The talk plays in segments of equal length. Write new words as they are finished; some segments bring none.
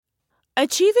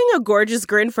Achieving a gorgeous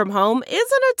grin from home isn't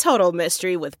a total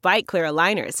mystery with Byte Clear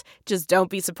aligners. Just don't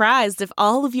be surprised if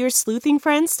all of your sleuthing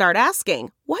friends start asking,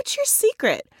 "What's your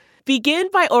secret?" Begin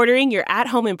by ordering your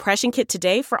at-home impression kit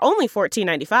today for only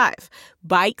 $14.95.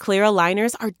 Byte Clear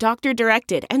aligners are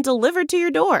doctor-directed and delivered to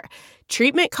your door.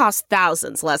 Treatment costs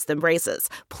thousands less than braces.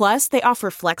 Plus, they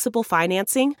offer flexible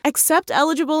financing, accept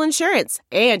eligible insurance,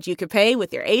 and you can pay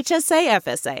with your HSA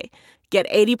FSA. Get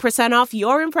 80% off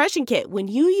your impression kit when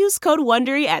you use code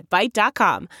WONDERY at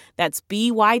Byte.com. That's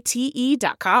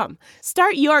BYTE.com.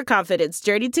 Start your confidence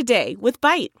journey today with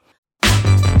Byte.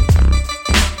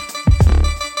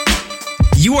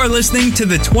 You are listening to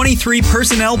the 23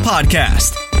 Personnel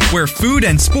Podcast, where food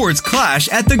and sports clash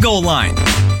at the goal line.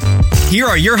 Here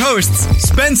are your hosts,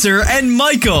 Spencer and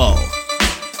Michael.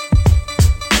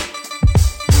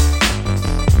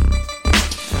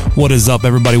 What is up,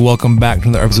 everybody? Welcome back to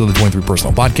another episode of the 23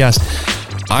 Personnel Podcast.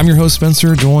 I'm your host,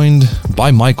 Spencer, joined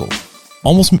by Michael.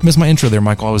 Almost missed my intro there,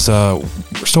 Michael. I was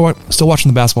still watching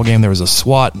the basketball game. There was a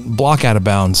SWAT block out of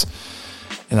bounds,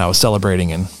 and I was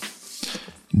celebrating and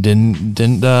didn't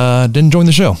join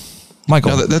the show.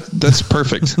 Michael. No, that's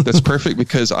perfect. That's perfect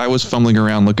because I was fumbling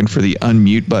around looking for the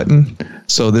unmute button.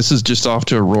 So this is just off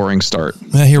to a roaring start.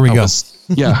 Here we go.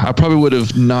 I probably would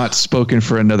have not spoken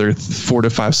for another 4 to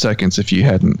 5 seconds if you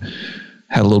hadn't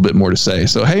had a little bit more to say.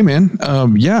 So, hey, man,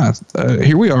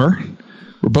 here we are.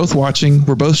 We're both watching.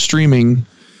 We're both streaming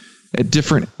at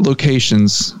different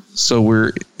locations. So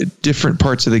we're at different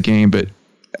parts of the game. But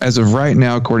as of right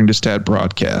now, according to Stat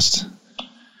Broadcast,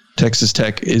 Texas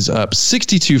Tech is up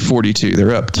 62-42.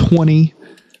 They're up 20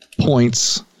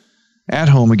 points at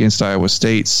home against Iowa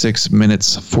State. 6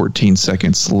 minutes, 14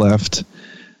 seconds left.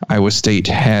 Iowa State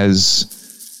has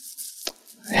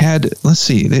had,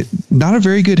 not a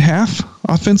very good half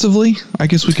offensively. I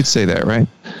guess we could say that, right?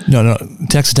 No.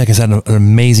 Texas Tech has had an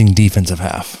amazing defensive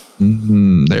half.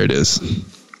 There it is.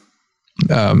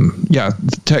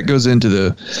 Tech goes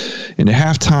into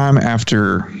halftime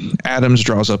after Adams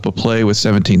draws up a play with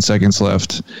 17 seconds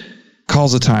left,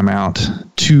 calls a timeout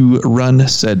to run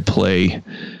said play,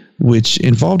 which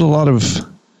involved a lot of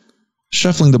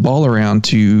shuffling the ball around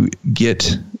to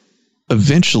get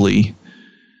eventually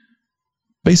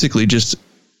basically just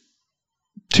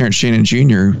Terrence Shannon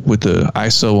Jr. with the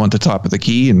ISO on the top of the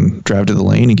key and drive to the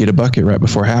lane and get a bucket right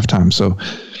before halftime. So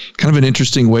kind of an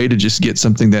interesting way to just get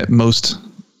something that most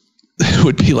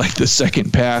would be like the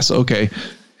second pass. Okay,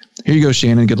 here you go,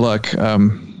 Shannon. Good luck.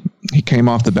 He came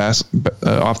off the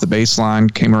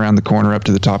baseline, came around the corner up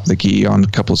to the top of the key on a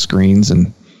couple of screens,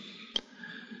 and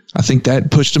I think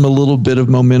that pushed him a little bit of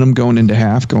momentum going into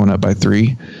half, going up by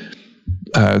 3.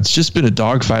 It's just been a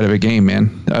dogfight of a game,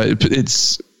 man.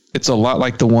 It's a lot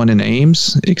like the one in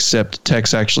Ames, except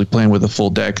Tech's actually playing with a full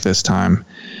deck this time,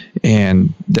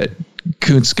 and that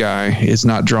Kuntz guy is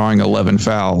not drawing 11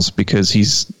 fouls because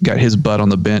he's got his butt on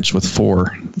the bench with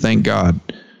 4. Thank God.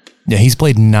 Yeah, he's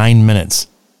played 9 minutes.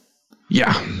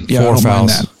 Yeah, 4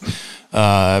 fouls.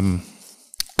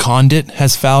 Condit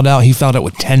has fouled out. He fouled out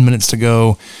with 10 minutes to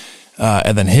go.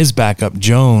 And then his backup,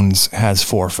 Jones, has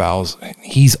 4 fouls.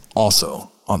 He's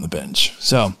also on the bench.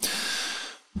 So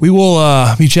we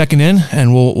will be checking in,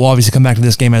 and we'll obviously come back to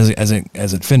this game as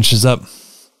it finishes up.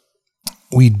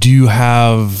 We do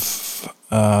have,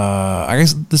 I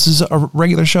guess this is a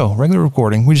regular show, regular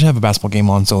recording. We just have a basketball game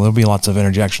on, so there'll be lots of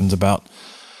interjections about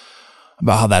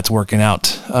how that's working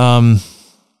out.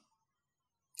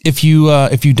 If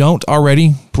you don't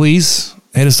already, please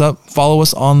hit us up, follow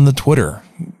us on the Twitter,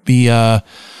 be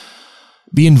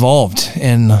involved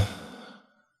in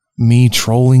me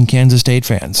trolling Kansas State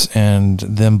fans and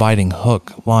them biting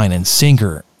hook, line, and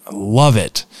sinker. I love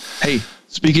it. Hey,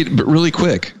 but really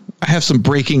quick, I have some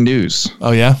breaking news.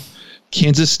 Oh yeah?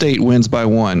 Kansas State wins by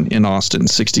 1 in Austin,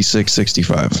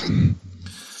 66-65.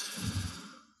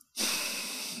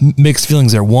 Mixed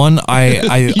feelings there. One,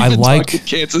 I like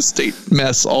Kansas State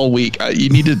mess all week. You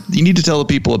need to tell the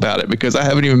people about it because I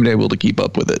haven't even been able to keep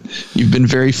up with it. You've been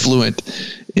very fluent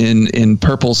in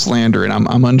purple slander, and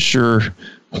I'm unsure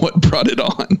what brought it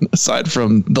on aside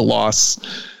from the loss.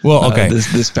 Well, okay,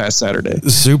 this past Saturday,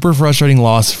 super frustrating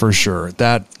loss for sure.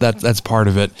 That's part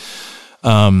of it.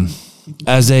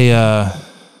 As an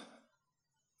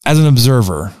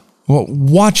observer, well,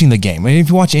 watching the game. I mean, if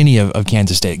you watch any of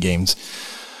Kansas State games,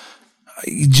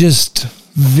 just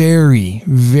very,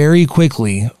 very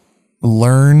quickly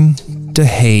learn to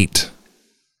hate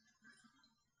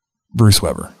Bruce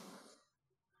Weber.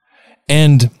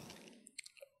 And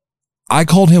I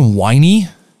called him whiny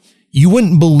You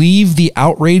wouldn't believe the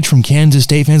outrage from Kansas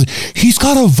State fans. He's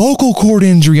got a vocal cord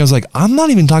injury. I was like, I'm not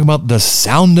even talking about the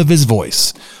sound of his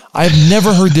voice. I've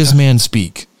never heard this man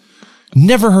speak.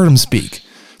 Never heard him speak.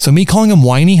 So me calling him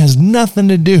whiny has nothing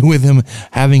to do with him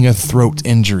having a throat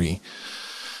injury.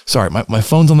 Sorry, my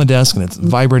phone's on the desk and it's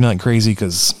vibrating like crazy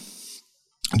because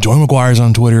Joey McGuire's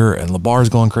on Twitter and LeBar's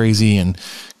going crazy and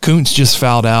Kuntz just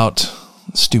fouled out.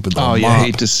 Stupid little mop.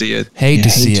 Hate to see it. Hate to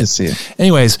see it.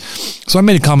 Anyways, so I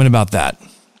made a comment about that.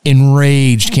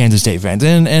 Enraged Kansas State fans.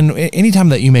 And anytime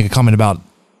that you make a comment about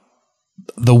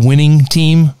the winning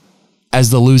team as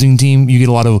the losing team, you get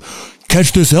a lot of,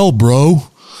 catch this L, bro.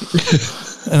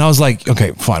 And I was like,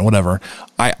 okay, fine, whatever.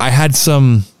 I had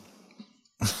some...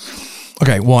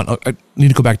 Okay, one, I need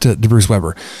to go back to Bruce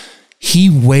Weber. He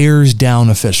wears down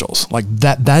officials. Like,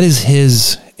 that is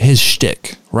his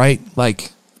shtick, right?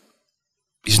 Like...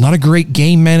 He's not a great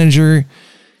game manager,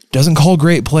 doesn't call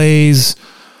great plays.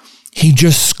 He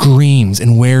just screams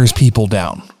and wears people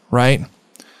down, right?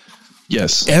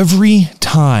 Yes. Every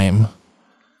time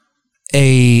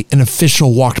an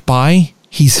official walked by,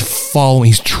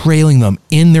 he's trailing them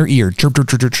in their ear. Chirp, chirp,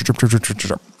 chirp, chirp, chirp, chirp, chirp, chirp,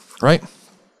 chirp, right?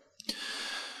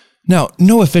 Now,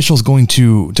 no official's going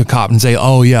to cop and say,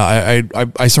 oh yeah,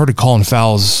 I started calling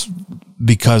fouls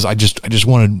because I just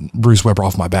wanted Bruce Weber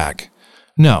off my back.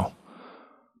 No.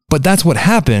 But that's what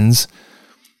happens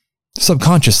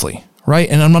subconsciously, right?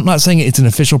 And I'm not saying it's an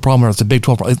official problem or it's a Big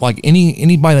 12 problem. It's like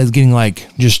anybody that's getting like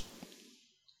just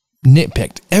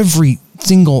nitpicked every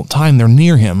single time they're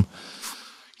near him,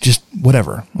 just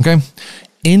whatever, okay?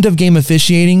 End of game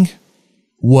officiating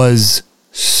was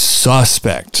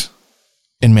suspect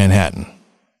in Manhattan.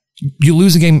 You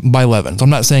lose the game by 11. So I'm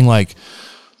not saying like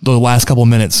the last couple of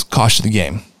minutes cost you the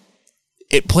game.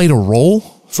 It played a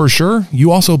role. For sure.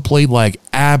 You also played like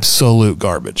absolute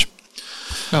garbage.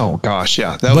 Oh gosh,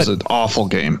 yeah. That was an awful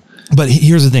game. But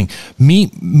here's the thing.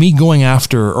 Me going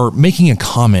after or making a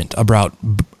comment about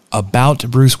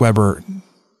Bruce Weber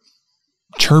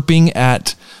chirping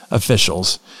at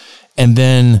officials and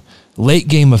then late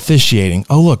game officiating.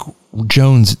 Oh, look,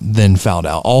 Jones then fouled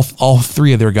out. All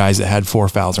three of their guys that had 4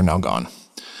 fouls are now gone.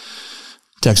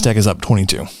 Texas Tech is up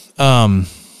 22.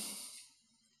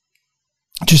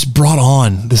 Just brought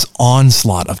on this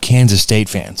onslaught of Kansas State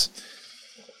fans.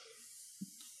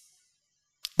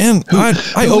 And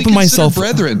I opened myself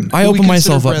brethren. I opened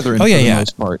myself up. Oh yeah.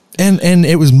 And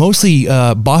it was mostly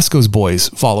Bosco's boys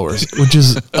followers, which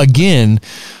is again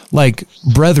like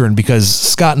brethren because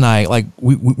Scott and I like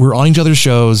we're on each other's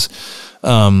shows.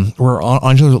 We're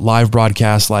on each other's live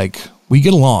broadcasts. Like we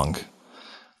get along.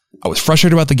 I was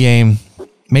frustrated about the game.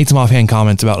 Made some offhand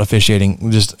comments about officiating.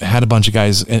 Just had a bunch of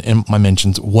guys in my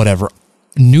mentions, whatever.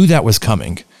 Knew that was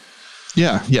coming.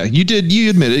 Yeah. You did. You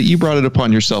admit it. You brought it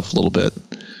upon yourself a little bit.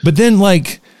 But then,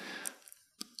 like,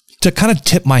 to kind of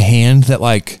tip my hand that,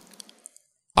 like,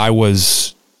 I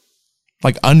was,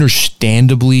 like,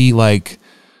 understandably, like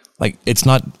it's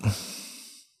not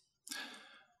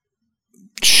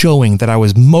showing that I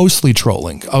was mostly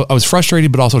trolling. I was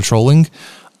frustrated, but also trolling.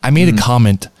 I made a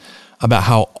comment about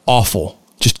how awful,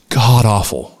 just god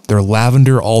awful, their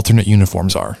lavender alternate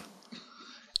uniforms are.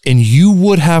 And you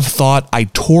would have thought I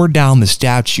tore down the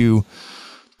statue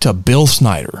to Bill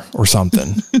Snyder or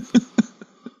something.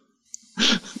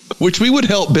 Which we would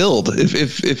help build.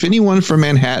 If anyone from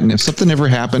Manhattan, if something ever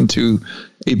happened to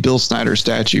a Bill Snyder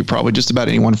statue, probably just about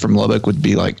anyone from Lubbock would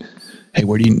be like, hey,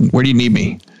 where do you need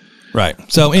me? Right.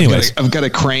 So anyways, I've got a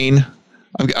crane.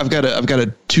 I've got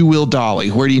a 2-wheel dolly.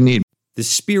 Where do you need me? The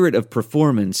spirit of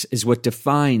performance is what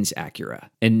defines Acura,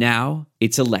 and now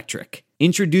it's electric.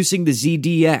 Introducing the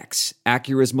ZDX,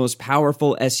 Acura's most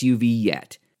powerful SUV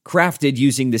yet. Crafted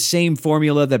using the same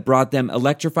formula that brought them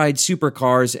electrified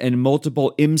supercars and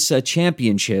multiple IMSA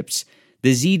championships,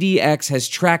 the ZDX has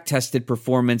track-tested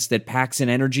performance that packs an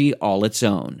energy all its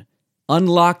own.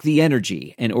 Unlock the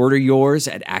energy and order yours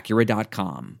at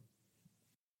Acura.com.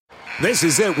 This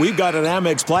is it. We've got an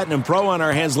Amex Platinum Pro on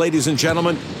our hands, ladies and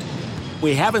gentlemen.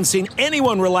 We haven't seen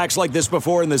anyone relax like this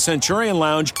before in the Centurion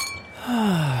Lounge.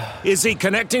 Is he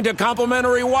connecting to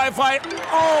complimentary Wi-Fi?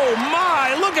 Oh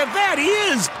my, look at that, he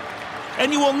is!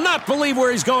 And you will not believe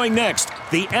where he's going next.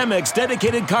 The Amex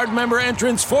dedicated card member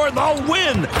entrance for the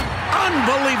win.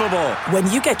 Unbelievable.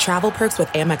 When you get travel perks with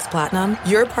Amex Platinum,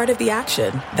 you're part of the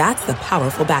action. That's the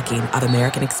powerful backing of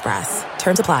American Express.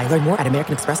 Terms apply. Learn more at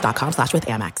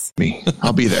americanexpress.com/withAmex.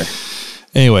 I'll be there.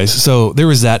 Anyways, so there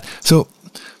was that. So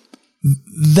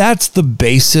that's the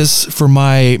basis for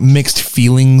my mixed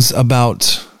feelings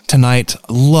about tonight.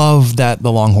 Love that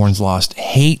the Longhorns lost.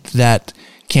 Hate that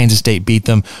Kansas State beat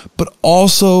them, but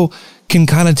also can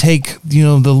kind of take, the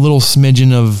little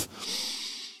smidgen of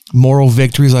moral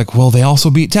victories, like, well, they also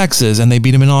beat Texas and they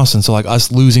beat them in Austin. So like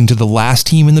us losing to the last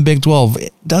team in the Big 12,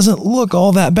 it doesn't look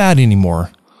all that bad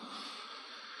anymore.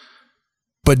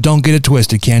 But don't get it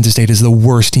twisted. Kansas State is the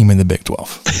worst team in the Big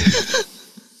 12.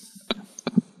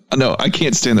 No, I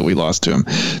can't stand that we lost to him.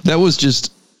 That was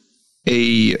just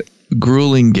a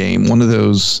grueling game. One of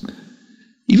those,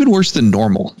 even worse than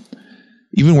normal.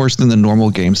 Even worse than the normal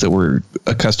games that we're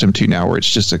accustomed to now, where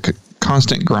it's just a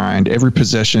constant grind. Every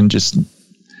possession, just,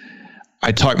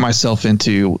 I talk myself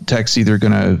into Tech's either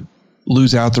going to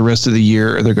lose out the rest of the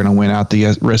year or they're going to win out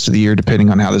the rest of the year, depending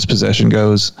on how this possession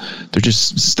goes.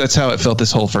 That's how it felt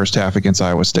this whole first half against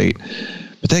Iowa State.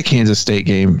 But that Kansas State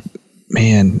game,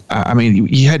 man, I mean,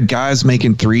 you had guys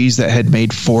making threes that had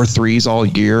made 4 threes all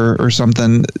year or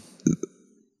something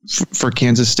for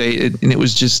Kansas State. And it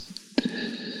was just,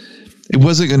 it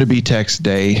wasn't going to be Tech's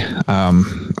day.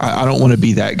 I don't want to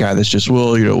be that guy that's just,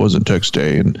 well, it wasn't Tech's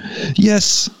day. And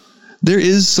yes, there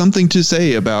is something to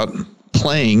say about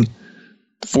playing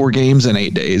 4 games in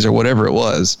 8 days or whatever it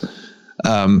was.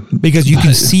 Because you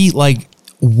can see like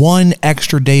one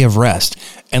extra day of rest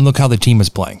and look how the team is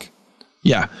playing.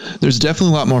 Yeah, there's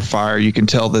definitely a lot more fire. You can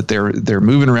tell that they're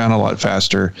moving around a lot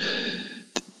faster.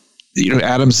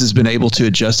 Adams has been able to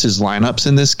adjust his lineups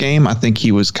in this game. I think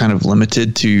he was kind of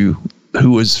limited to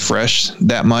who was fresh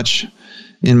that much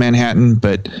in Manhattan,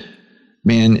 but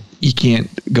man, you can't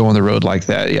go on the road like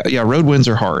that. Yeah, road wins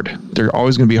are hard. They're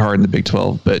always going to be hard in the Big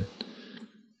 12, but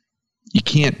you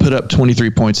can't put up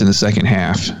 23 points in the second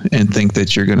half and think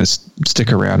that you're going to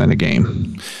stick around in a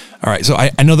game. All right, so I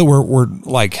know that we're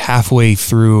like halfway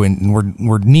through and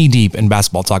we're knee deep in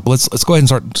basketball talk, but let's go ahead and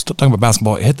start talking about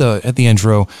basketball. Hit the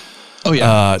intro. Oh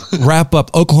yeah. Wrap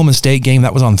up Oklahoma State game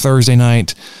that was on Thursday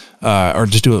night, or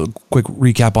just do a quick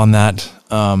recap on that.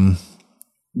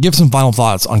 Give some final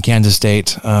thoughts on Kansas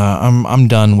State. I'm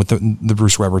done with the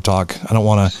Bruce Weber talk. I don't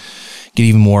want to get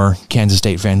even more Kansas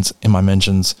State fans in my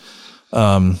mentions.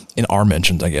 In our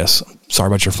mentions, I guess. Sorry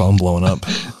about your phone blowing up.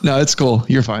 No, it's cool.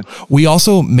 You're fine. We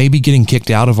also may be getting kicked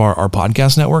out of our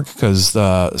podcast network because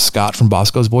Scott from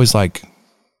Bosco's Boys, like,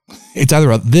 it's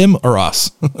either them or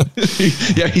us.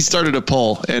 Yeah, he started a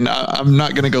poll, and I'm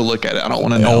not going to go look at it. I don't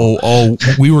want to know.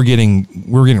 We were getting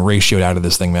ratioed out of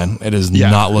this thing, man. It is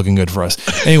not looking good for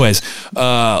us. Anyways,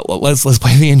 let's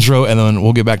play the intro, and then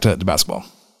we'll get back to basketball.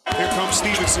 Here comes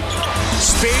Stevenson.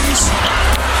 Spins.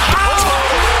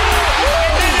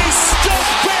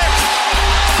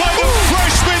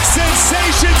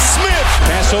 Sensation Smith.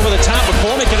 Pass over the top.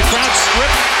 McCormick in a crowd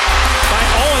stripped by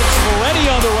Owens.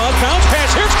 Moretti on the run. Bounce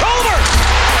pass. Here's Culver.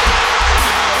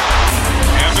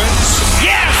 Evans.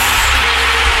 Yes!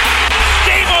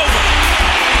 Game over.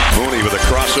 Mooney with a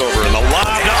crossover and the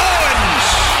lob to Owens.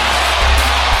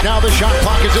 Now the shot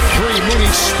clock is at 3.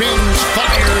 Mooney spins,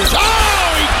 fires.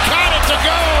 Oh, he got it to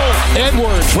go.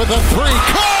 Edwards with a 3.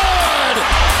 Good!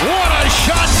 What a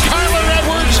shot, Kyler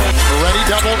Edwards. Moretti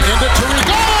doubled into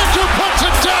Tariq Owens, who puts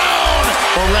it down.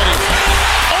 Moretti.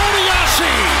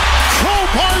 Odiasi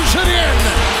crowbars it in.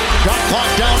 Shot clock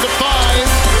down to 5.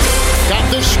 Got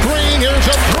the screen. Here's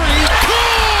a 3.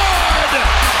 Good!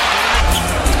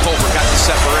 Culver got the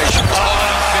separation. Oh,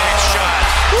 big shot.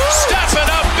 Step it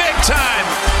up big time.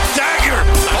 Dagger.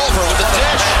 Culver with the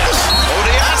dish.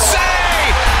 Odiasi.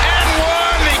 And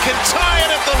 1. He can tie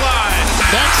it at the line.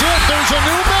 That's it. There's a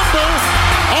new member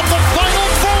of the Final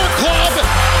Four Club,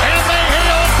 and they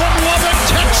hail from Lubbock,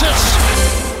 Texas.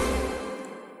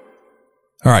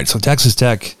 All right, so Texas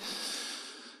Tech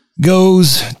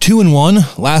goes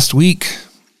 2-1. Last week,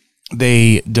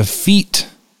 they defeat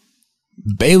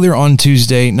Baylor on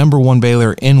Tuesday, number 1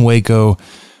 Baylor in Waco,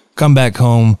 come back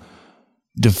home,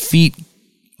 defeat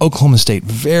Oklahoma State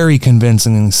very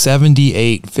convincingly,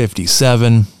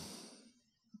 78-57.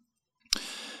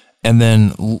 And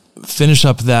then finish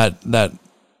up that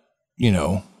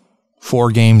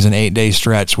 4 games in 8 day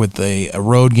stretch with a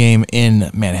road game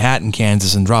in Manhattan,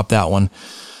 Kansas, and drop that one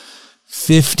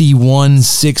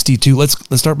 51-62.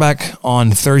 Let's start back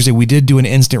on Thursday. We did do an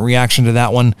instant reaction to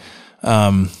that one,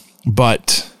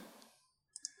 but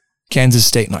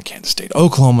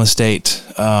Oklahoma State,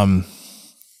 one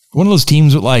of those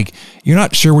teams with, like, you're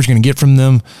not sure what you're going to get from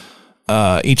them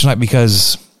each night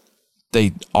because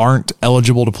they aren't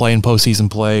eligible to play in postseason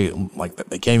play. Like,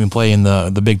 they can't even play in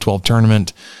the Big 12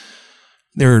 tournament.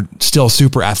 They're still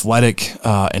super athletic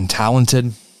and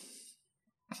talented.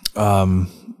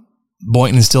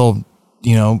 Boynton is still,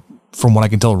 from what I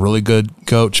can tell, a really good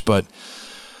coach. But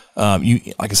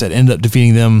like I said, ended up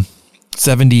defeating them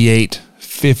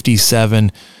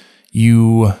 78-57.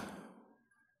 You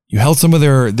held some of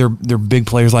their big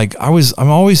players. Like, I'm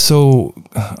always so,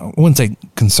 I wouldn't say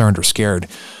concerned or scared,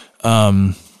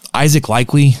 Isaac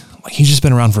Likely, he's just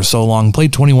been around for so long,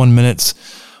 played 21 minutes,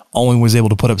 only was able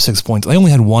to put up 6 points. They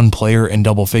only had one player in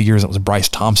double figures. It was Bryce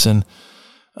Thompson.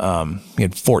 He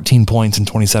had 14 points in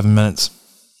 27 minutes.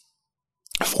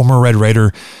 Former Red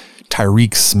Raider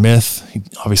Tyreek Smith, he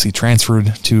obviously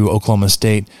transferred to Oklahoma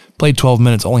State, played 12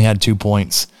 minutes, only had 2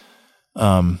 points.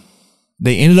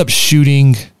 They ended up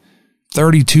shooting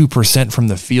 32% from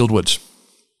the field, which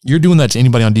you're doing that to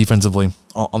anybody on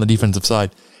the defensive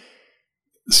side.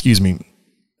 Excuse me.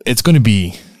 It's going to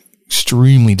be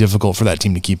extremely difficult for that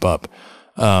team to keep up.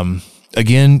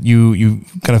 Again, you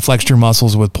kind of flexed your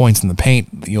muscles with points in the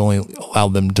paint. You only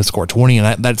allowed them to score 20,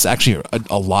 and that's actually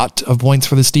a lot of points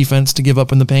for this defense to give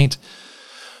up in the paint.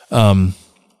 But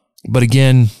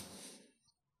again,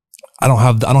 I don't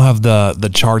have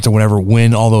the charts or whatever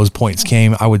when all those points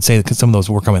came. I would say that some of those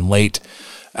were coming late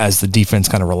as the defense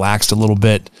kind of relaxed a little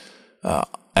bit,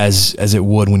 as it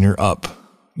would when you're up,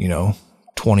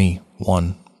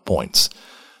 21 points.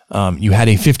 You had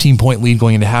a 15-point lead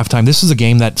going into halftime. This is a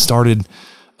game that started,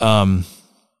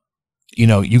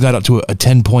 you got up to a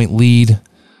 10-point lead.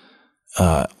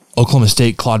 Oklahoma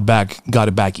State clawed back, got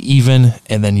it back even,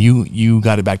 and then you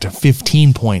got it back to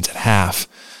 15 points at half,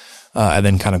 and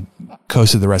then kind of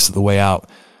coasted the rest of the way out.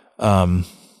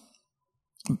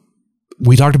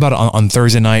 We talked about it on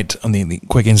Thursday night on the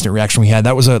quick instant reaction we had.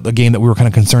 That was a game that we were kind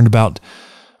of concerned about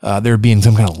there being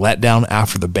some kind of letdown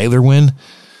after the Baylor win.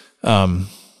 And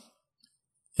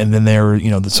then there were,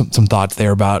 some thoughts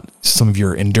there about some of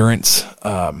your endurance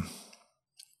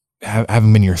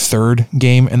having been your third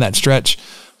game in that stretch.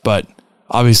 But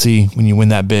obviously, when you win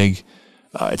that big,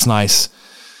 it's nice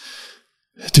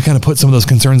to kind of put some of those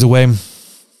concerns away.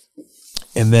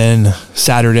 And then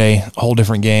Saturday, a whole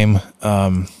different game.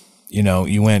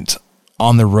 You went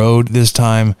on the road this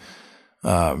time.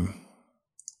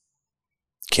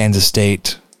 Kansas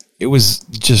State. It was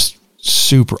just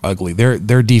super ugly.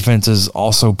 Their defense is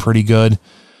also pretty good.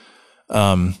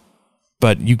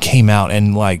 But you came out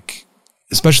and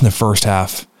especially in the first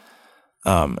half,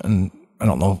 and I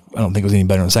don't think it was any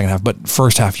better in the second half, but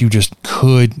first half you just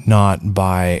could not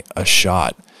buy a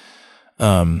shot.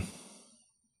 No,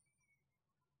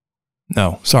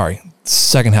 sorry.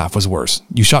 Second half was worse.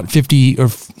 You shot I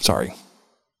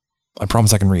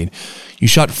promise I can read. You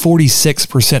shot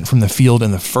 46% from the field in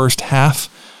the first half,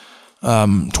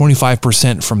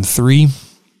 25% from three,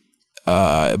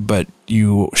 but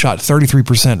you shot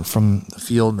 33% from the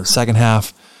field in the second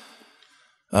half.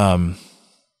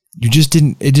 It just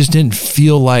didn't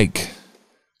feel like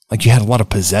you had a lot of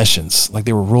possessions. Like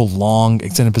they were real long,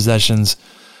 extended possessions.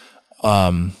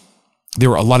 There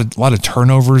were a lot of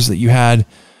turnovers that you had.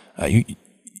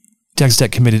 Texas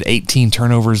Tech committed 18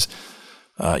 turnovers.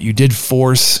 You did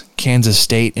force Kansas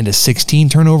State into 16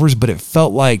 turnovers, but it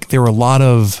felt like there were a lot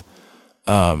of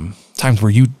times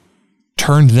where you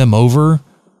turned them over,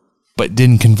 but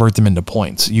didn't convert them into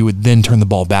points. You would then turn the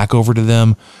ball back over to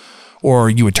them, or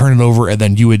you would turn it over and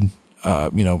then you would,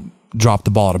 drop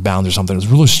the ball out of bounds or something. It was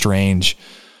really strange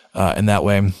in that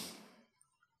way.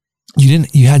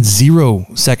 You had 0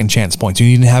 second chance points.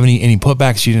 You didn't have any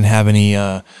putbacks. You didn't have any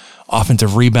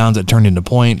offensive rebounds that turned into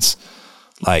points.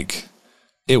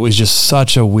 It was just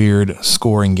such a weird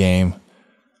scoring game.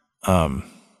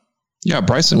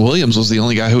 Bryson Williams was the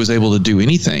only guy who was able to do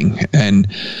anything. And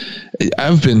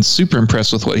I've been super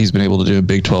impressed with what he's been able to do in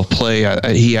Big 12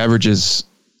 play. He averages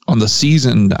on the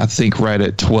season, I think, right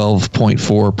at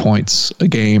 12.4 points a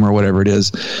game or whatever it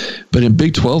is. But in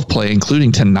Big 12 play,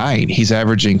 including tonight, he's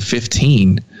averaging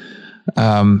 15.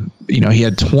 He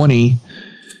had 20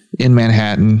 in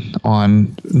Manhattan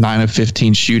on 9 of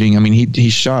 15 shooting. I mean, he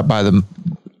shot by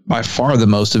far the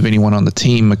most of anyone on the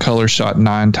team. McCullough shot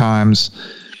 9 times,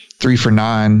 3 for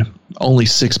 9, only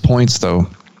 6 points though.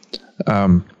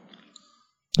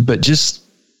 But just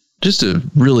a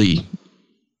really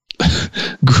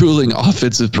grueling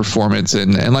offensive performance.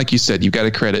 And like you said, you've got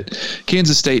to credit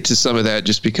Kansas State to some of that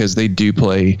just because they do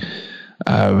play,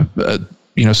 some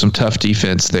tough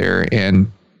defense there.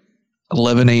 And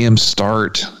 11 a.m.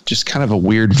 start, just kind of a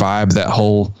weird vibe that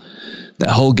whole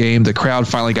game. The crowd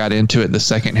finally got into it in the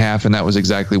second half, and that was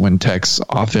exactly when Tech's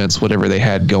offense, whatever they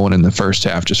had going in the first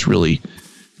half, just really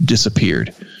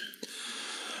disappeared.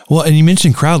 Well, and you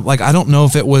mentioned crowd. I don't know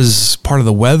if it was part of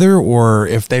the weather or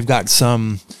if they've got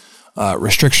some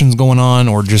restrictions going on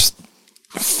or just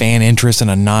fan interest in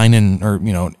a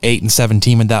 8 and 7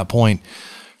 team at that point.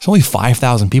 There's only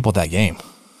 5,000 people at that game.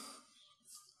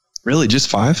 Really, just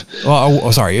 5?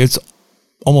 Oh, sorry, it's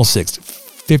almost 6.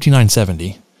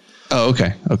 5,970. Oh,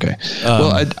 okay.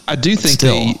 Well, I do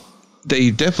think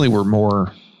they definitely were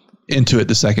more into it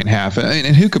the second half.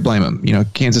 And who could blame them?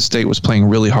 Kansas State was playing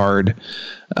really hard.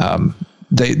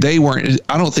 They weren't,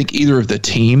 I don't think either of the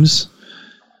teams,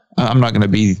 I'm not going to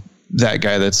be that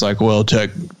guy that's like, well, Tech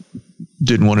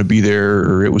didn't want to be there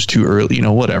or it was too early,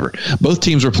 whatever. Both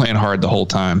teams were playing hard the whole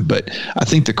time, but I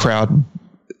think the crowd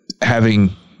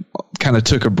having kind of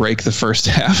took a break the first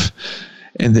half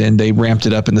and then they ramped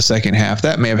it up in the second half.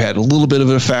 That may have had a little bit of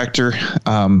a factor,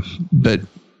 but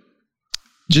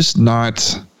just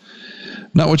not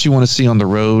what you want to see on the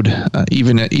road,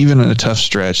 even in a tough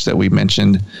stretch that we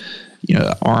mentioned.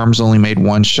 Arms only made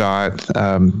one shot.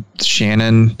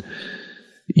 Shannon,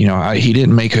 he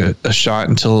didn't make a shot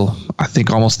until I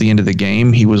think almost the end of the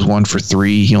game. He was 1 for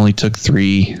 3. He only took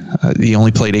 3. He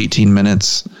only played 18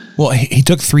 minutes. Well, he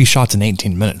took 3 shots in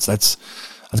 18 minutes. That's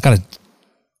kind of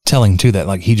telling too, that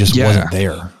like he just wasn't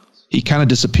there. He kind of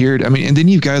disappeared. I mean, and then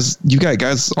you've got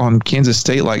guys on Kansas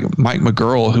State like Mike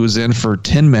McGurl, who was in for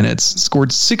 10 minutes,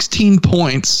 scored 16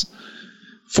 points,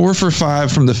 4 for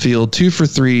 5 from the field, 2 for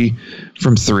 3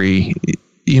 from 3.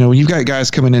 When you've got guys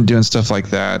coming in doing stuff like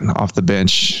that off the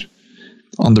bench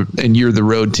and you're the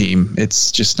road team,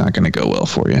 it's just not going to go well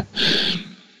for you.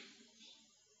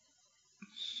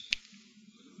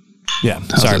 Yeah.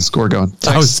 How's that score going?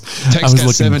 Tech's got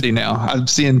 70 now. I'm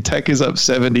seeing Tech is up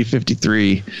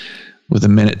 70-53 with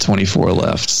 1:24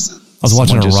 left. I was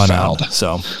watching a run out.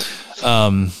 So,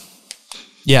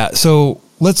 yeah. So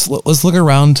let's look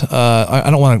around.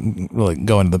 I don't want to really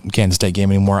go into the Kansas State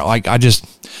game anymore. I just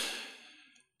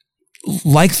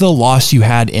like the loss you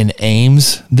had in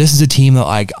Ames. This is a team that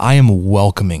I am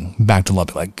welcoming back to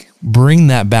Lubbock. Bring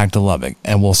that back to Lubbock,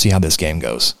 and we'll see how this game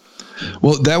goes.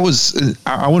 Well, that was,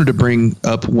 I wanted to bring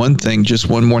up one thing, just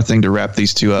one more thing to wrap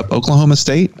these two up. Oklahoma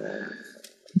State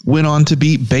went on to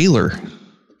beat Baylor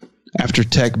after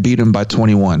Tech beat them by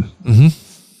 21.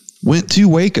 Mm-hmm. Went to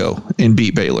Waco and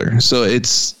beat Baylor. So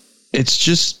it's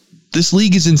just, this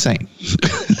league is insane.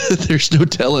 There's no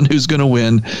telling who's going to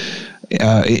win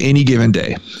any given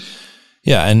day.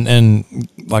 Yeah, and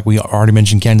like we already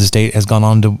mentioned, Kansas State has gone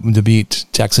on to beat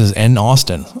Texas and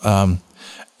Austin.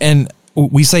 And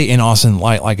we say in Austin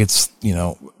like it's,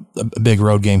 a big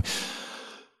road game.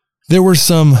 There were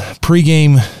some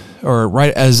pregame or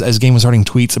right as game was starting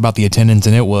tweets about the attendance,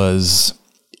 and it was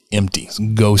empty. It's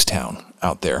ghost town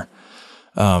out there.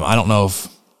 I don't know if,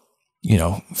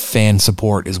 fan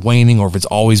support is waning or if it's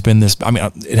always been this. I mean,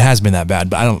 it has been that bad,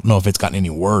 but I don't know if it's gotten any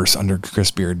worse under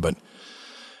Chris Beard. But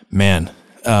man,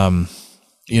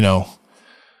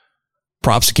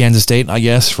 props to Kansas State, I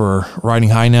guess, for riding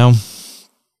high now.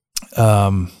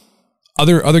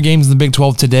 Other games in the Big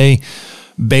 12 today,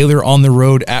 Baylor on the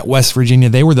road at West Virginia.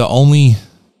 They were the only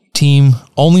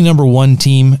number 1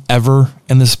 team ever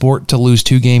in the sport to lose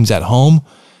 2 games at home.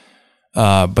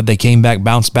 But they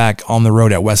bounced back on the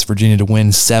road at West Virginia to win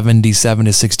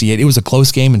 77-68. It was a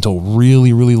close game until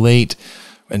really, really late,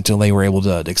 until they were able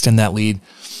to extend that lead.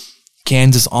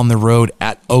 Kansas on the road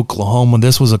at Oklahoma.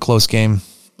 This was a close game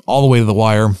all the way to the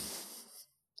wire.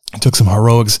 It took some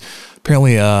heroics.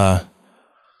 Apparently, Ochai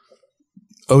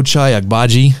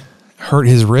Agbaji hurt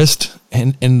his wrist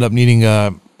and ended up needing,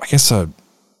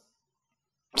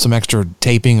 some extra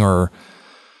taping or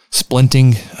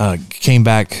splinting. Came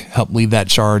back, helped lead that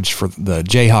charge for the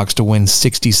Jayhawks to win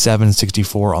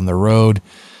 67-64 on the road.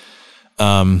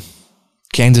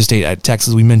 Kansas State at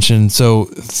Texas, we mentioned. So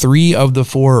 3 of the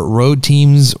 4 road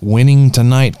teams winning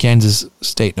tonight. Iowa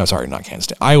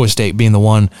State being the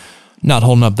one not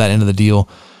holding up that end of the deal.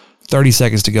 30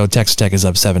 seconds to go. Texas Tech is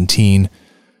up 17.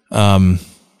 But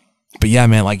yeah,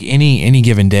 man, like any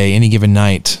given day, any given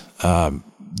night,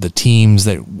 the teams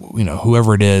that,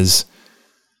 whoever it is,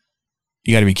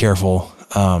 you got to be careful.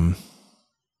 Who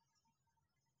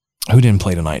didn't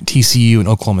play tonight? TCU and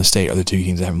Oklahoma State are the 2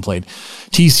 teams that haven't played.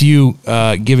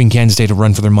 TCU giving Kansas State a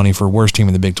run for their money for worst team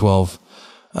in the Big 12.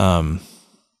 But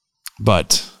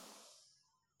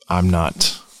I'm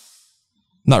not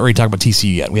ready to talk about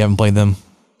TCU yet. We haven't played them.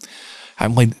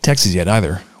 Haven't played Texas yet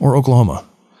either, or Oklahoma.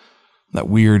 That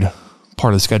weird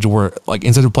part of the schedule where, like,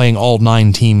 instead of playing all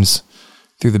 9 teams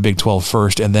through the Big 12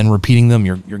 first and then repeating them,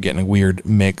 you're getting a weird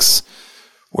mix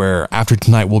where after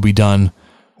tonight we'll be done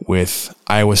with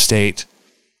Iowa State.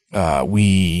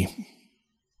 We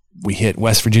hit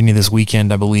West Virginia this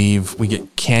weekend, I believe. We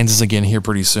get Kansas again here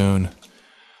pretty soon.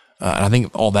 And I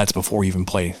think all that's before we even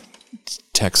play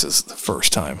Texas the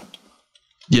first time.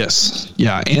 Yes.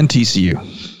 Yeah, and TCU.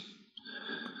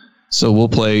 So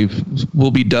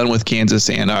we'll be done with Kansas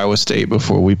and Iowa State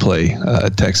before we play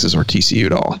Texas or TCU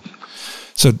at all.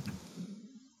 So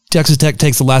Texas Tech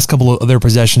takes the last couple of their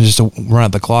possessions just to run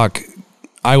out the clock.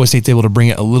 Iowa State's able to bring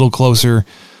it a little closer.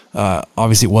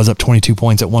 Obviously, it was up 22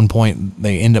 points at one point.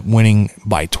 They end up winning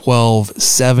by 12,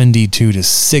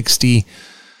 72-60.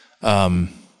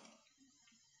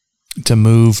 To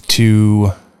move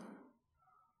to,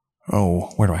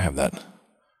 where do I have that?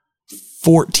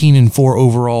 14-4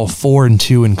 overall,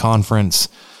 4-2 in conference.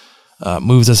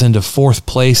 Moves us into fourth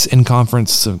place in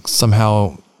conference. So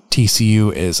somehow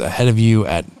TCU is ahead of you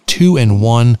at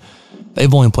 2-1.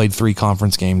 They've only played 3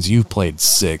 conference games. You've played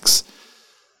 6.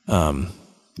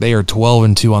 They are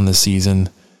 12-2 on the season.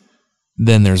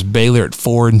 Then there's Baylor at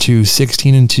 4-2,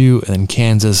 16-2, and then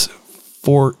Kansas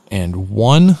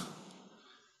 4-1.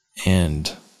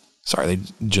 And sorry, they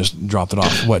just dropped it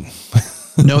off. What?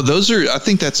 No, I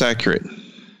think that's accurate.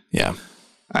 Yeah.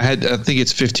 I think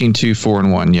it's 15-2,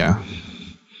 4-1. Yeah.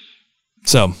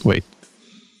 So wait.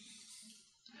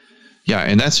 Yeah,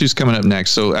 and that's who's coming up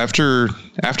next. So after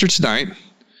tonight,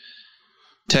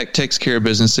 Tech takes care of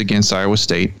business against Iowa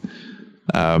State.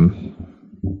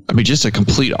 Just a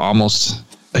complete almost,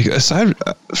 aside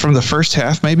from the first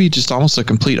half, maybe just almost a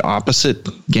complete opposite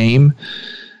game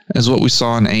as what we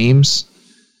saw in Ames,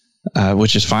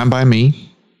 which is fine by me.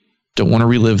 Don't want to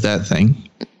relive that thing.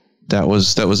 That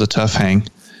was a tough hang.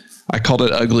 I called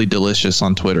it ugly delicious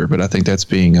on Twitter, but I think that's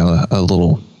being a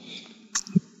little,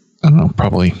 I don't know,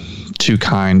 probably too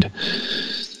kind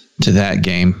to that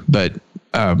game. But,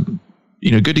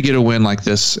 good to get a win like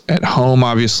this at home,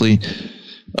 obviously.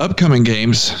 Upcoming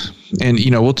games, and,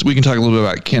 we can talk a little bit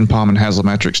about KenPom and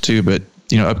Haslametrics too, but,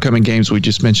 upcoming games, we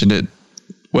just mentioned it.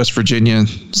 West Virginia,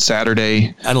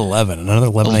 Saturday. At 11, another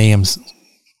 11 a.m.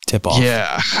 tip-off.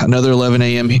 Yeah, another 11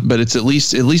 a.m., but it's at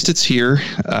least it's here.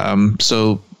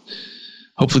 So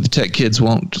hopefully the Tech kids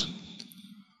won't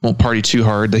party too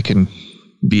hard. They can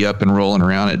be up and rolling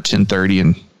around at 10:30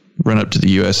 and run up to the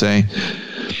USA.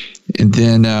 And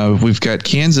then we've got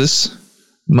Kansas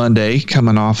Monday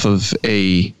coming off of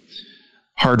a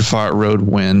hard-fought road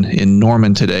win in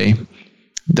Norman today.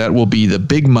 That will be the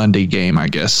big Monday game, I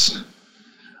guess.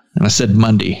 And I said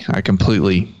Monday. I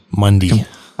completely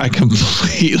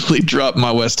dropped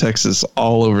my West Texas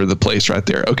all over the place right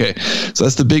there. Okay, so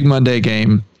that's the big Monday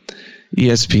game,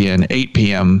 ESPN, 8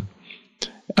 p.m.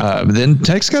 Then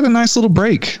Tech's got a nice little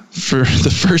break for the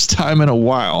first time in a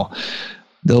while.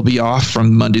 They'll be off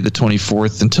from Monday the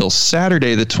 24th until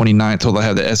Saturday the 29th, where they'll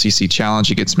have the SEC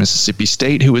Challenge against Mississippi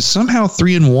State, who is somehow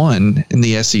 3-1 in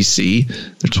the SEC.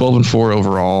 They're 12-4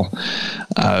 overall.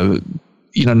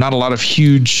 Not a lot of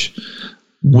huge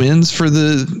wins for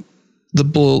the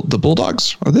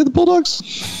Bulldogs. Are they the Bulldogs?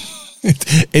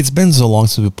 It's been so long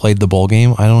since we played the bowl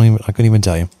game. I couldn't even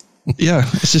tell you. Yeah,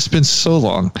 it's just been so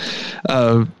long.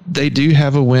 They do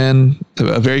have a win,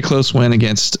 a very close win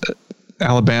against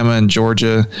Alabama and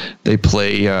Georgia. They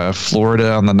play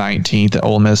Florida on the 19th, at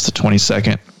Ole Miss the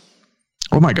 22nd.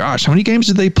 Oh my gosh, how many games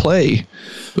did they play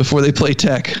before they play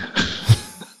Tech?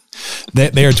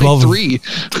 They are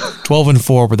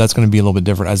 12-4, but that's going to be a little bit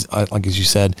different, as you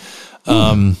said.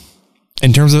 In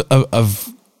terms of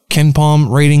KenPom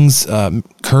ratings,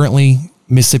 currently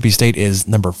Mississippi State is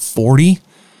number 40.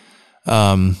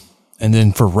 And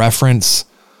then for reference,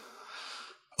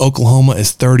 Oklahoma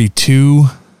is 32.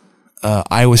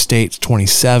 Iowa State's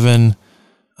 27.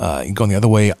 Going the other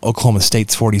way, Oklahoma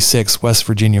State's 46. West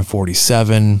Virginia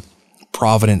 47.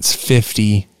 Providence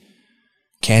 50.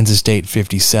 Kansas State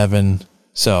 57.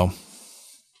 So,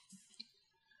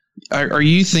 are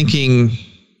you thinking?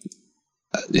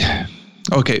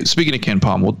 Okay, speaking of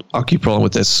KenPom, I'll keep rolling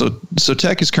with this. So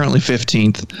Tech is currently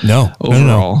 15th. No,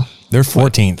 overall. No. They're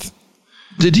 14th.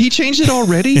 Did he change it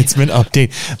already? It's been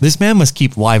updated. This man must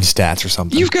keep live stats or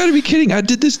something. You've got to be kidding! I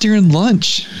did this during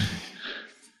lunch.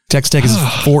 Tech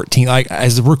is 14.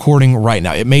 As the recording right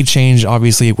now, it may change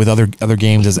obviously with other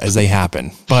games as they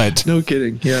happen. But no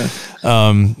kidding, yeah.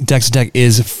 Tech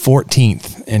is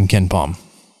 14th in KenPom.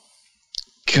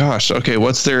 Gosh, okay.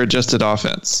 What's their adjusted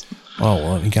offense? Oh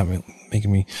well, you got me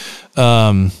making me.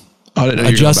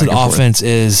 Adjusted offense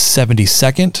is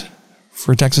 72nd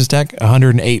for Texas Tech,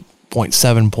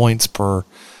 108.7 points per.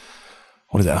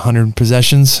 What is that? 100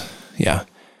 possessions? Yeah.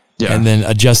 Yeah. And then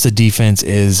adjusted defense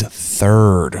is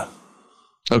 3rd.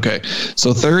 Okay.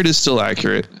 So 3rd is still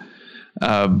accurate.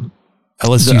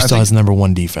 LSU still has number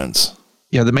 1 defense.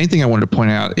 Yeah. The main thing I wanted to point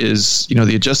out is,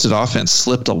 the adjusted offense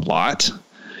slipped a lot.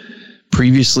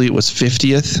 Previously it was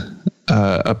 50th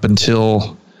up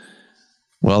until,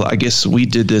 well, I guess we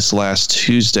did this last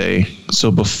Tuesday.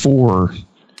 So before,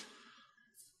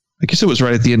 I guess it was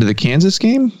right at the end of the Kansas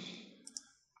game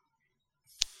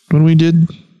when we did.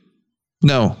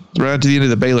 No, right at the end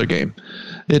of the Baylor game.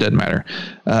 It doesn't matter.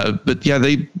 But yeah,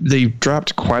 they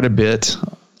dropped quite a bit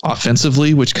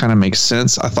offensively, which kind of makes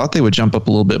sense. I thought they would jump up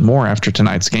a little bit more after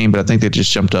tonight's game, but I think they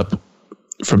just jumped up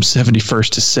from 71st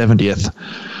to 70th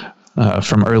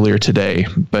from earlier today.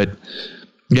 But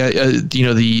yeah,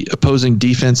 the opposing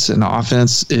defense and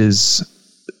offense is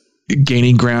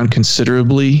gaining ground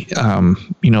considerably.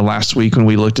 Last week when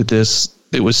we looked at this,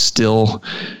 it was still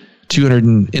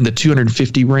in the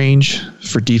 250 range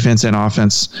for defense and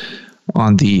offense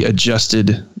on the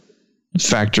adjusted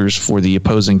factors for the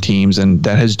opposing teams, and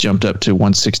that has jumped up to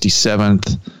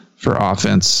 167th for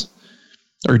offense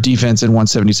or defense and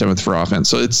 177th for offense.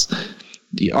 So it's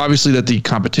obviously that the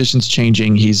competition's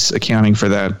changing. He's accounting for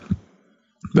that.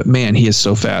 But man, he is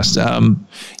so fast.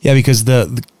 Yeah, because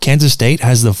the Kansas State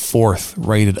has the 4th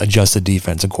rated adjusted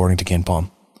defense according to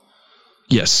KenPom.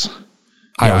 Yes.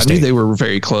 Iowa State. I knew they were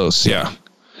very close. Yeah.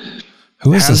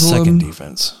 Who is the second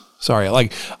defense? Sorry,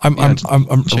 I'm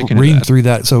reading through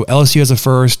that. So LSU has the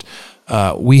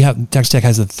 1st. We have Texas Tech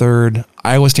has the 3rd.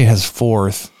 Iowa State has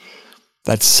 4th.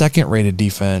 That 2nd rated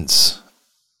defense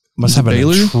must have an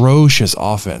atrocious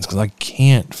offense because I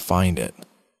can't find it.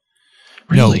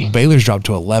 Really? No, Baylor's dropped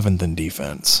to 11th in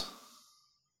defense.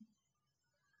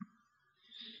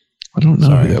 I don't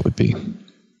know who that would be.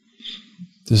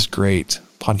 This is great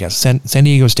podcast. San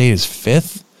Diego State is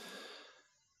 5th.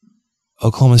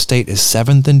 Oklahoma State is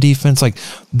 7th in defense. Like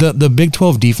the Big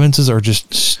 12 defenses are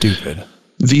just stupid.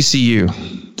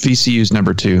 VCU's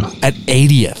number 2 at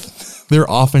 80th. Their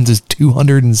offense is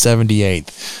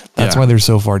 278th. That's why they're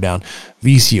so far down.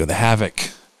 VCU, the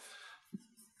Havoc.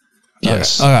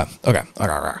 Yes. Okay.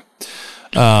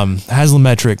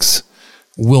 Haslametrics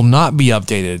will not be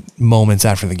updated moments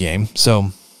after the game.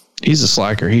 So he's a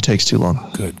slacker. He takes too long.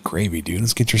 Good gravy, dude.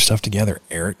 Let's get your stuff together,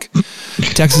 Eric.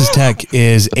 Texas Tech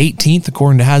is 18th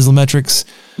according to Haslametrics.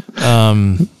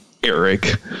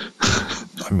 Eric.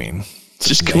 I mean,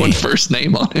 just going first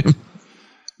name on him.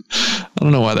 I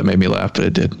don't know why that made me laugh, but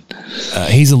it did.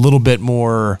 He's a little bit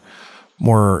more.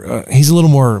 He's a little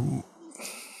more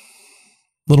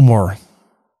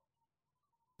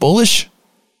bullish.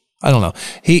 I don't know.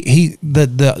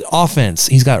 The offense,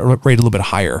 he's got rated a little bit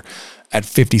higher at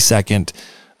 52nd,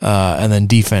 and then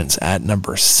defense at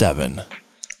number 7.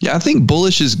 Yeah, I think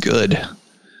bullish is good.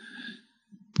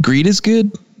 Greed is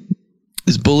good.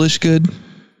 Is bullish good,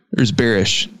 or is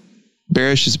bearish?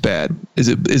 Bearish is bad. Is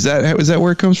that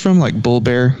where it comes from? Like bull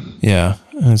bear? Yeah,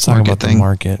 it's talking about the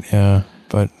market. Yeah.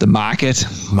 But the market.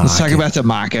 Let's talk about the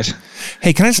market.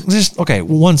 Hey, can I just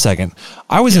 1 second?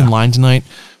 I was in line tonight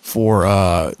for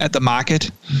at the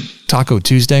market Taco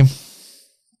Tuesday,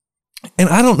 and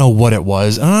I don't know what it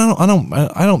was, and I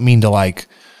don't mean to like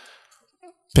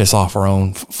piss off our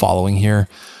own following here,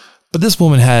 but this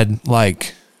woman had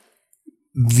like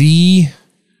the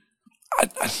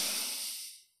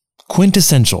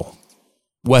quintessential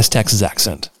West Texas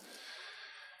accent.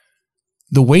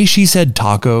 The way she said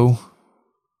taco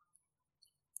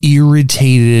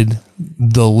irritated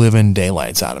the living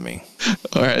daylights out of me.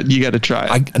 All right, you got to try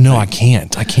it. I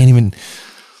can't. I can't even.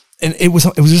 And it was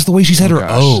just the way she said her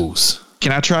O's.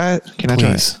 Can I try it? Can Please. I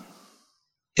try it?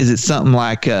 Is it something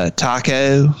like a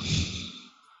taco?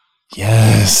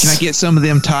 Yes. Can I get some of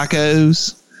them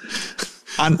tacos?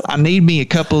 I need me a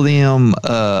couple of them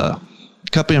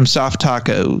soft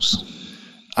tacos.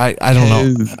 I don't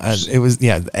know. It was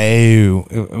yeah.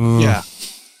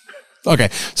 Okay,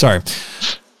 sorry.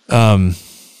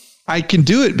 I can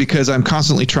do it because I'm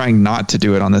constantly trying not to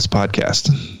do it on this podcast,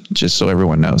 just so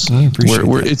everyone knows. I appreciate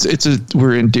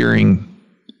we're endearing.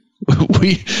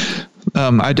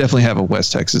 I definitely have a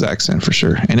West Texas accent for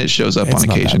sure, and it shows up on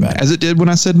occasion, as it did when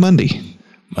I said Monday.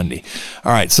 All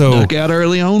right, so look out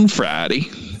early on Friday.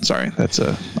 Sorry, that's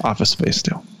a Office Space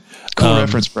still. Cool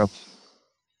reference, bro.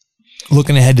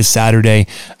 Looking ahead to Saturday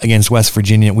against West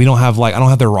Virginia, I don't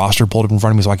have their roster pulled up in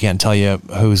front of me, so I can't tell you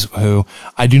who's who.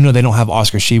 I do know they don't have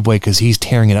Oscar Tshiebwe because he's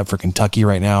tearing it up for Kentucky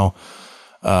right now.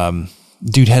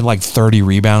 Dude had like 30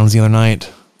 rebounds the other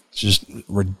night. It's just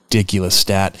ridiculous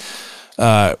stat.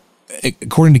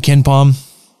 According to KenPom,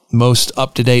 most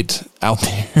up to date out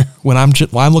there. When I'm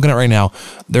looking at right now,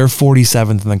 they're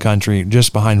 47th in the country,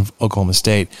 just behind Oklahoma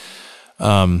State.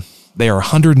 They are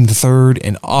 103rd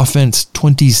in offense,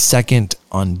 22nd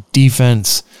on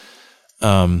defense.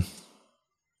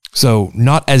 So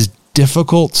not as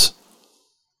difficult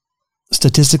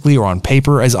statistically or on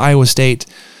paper as Iowa State.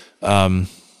 But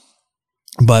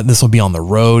this will be on the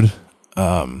road.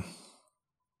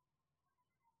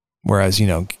 Whereas,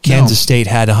 Kansas State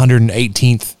had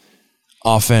 118th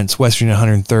offense, West Virginia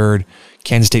 103rd,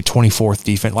 Kansas State 24th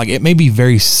defense. Like, it may be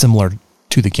very similar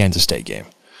to the Kansas State game.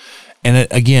 And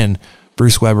again,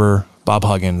 Bruce Weber, Bob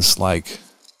Huggins, like,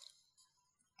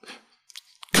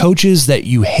 coaches that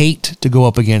you hate to go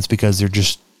up against because they're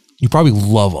just, you probably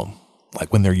love them,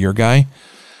 like when they're your guy.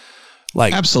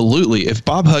 Like absolutely. If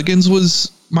Bob Huggins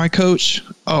was my coach,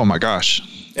 oh my gosh.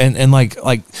 And like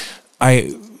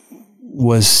I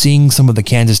was seeing some of the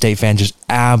Kansas State fans just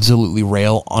absolutely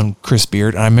rail on Chris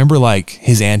Beard. And I remember like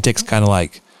his antics kind of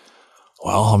like,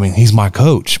 well, I mean, he's my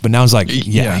coach, but now it's like,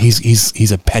 yeah.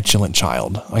 he's a petulant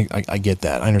child. I get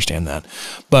that. I understand that.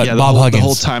 But Bob Huggins, the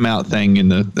whole timeout thing in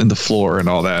the floor and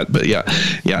all that. But yeah.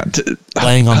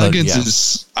 Playing on Huggins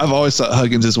is, I've always thought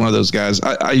Huggins is one of those guys.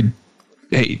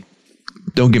 Hey,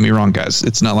 don't get me wrong, guys.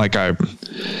 It's not like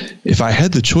if I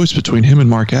had the choice between him and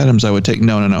Mark Adams, I would take,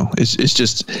 no. It's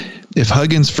just, if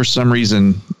Huggins for some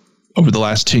reason over the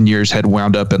last 10 years had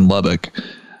wound up in Lubbock,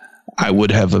 I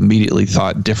would have immediately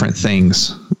thought different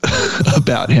things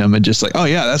about him and just like, oh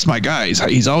yeah, that's my guy.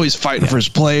 He's always fighting for his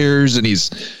players, and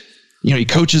he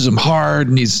coaches them hard,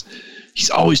 and he's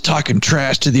always talking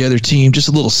trash to the other team, just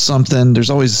a little something. There's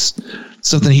always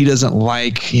something he doesn't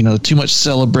like, too much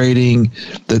celebrating.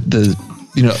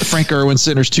 Frank Irwin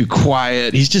Center's too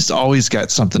quiet. He's just always got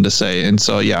something to say. And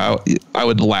so, yeah, I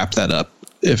would lap that up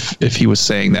if he was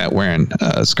saying that wearing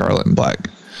scarlet and black.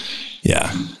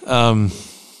 Yeah.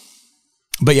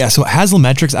 But yeah, so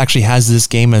Haslametrics actually has this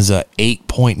game as a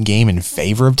 8-point game in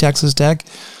favor of Texas Tech.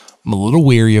 I'm a little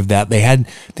weary of that. They had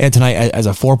tonight as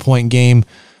a 4-point game.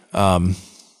 And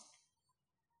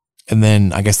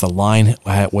then I guess the line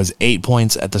was 8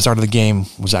 points at the start of the game,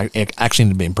 which actually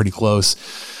ended up being pretty close.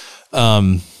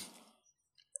 As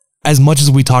much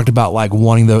as we talked about like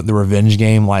wanting the revenge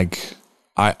game, like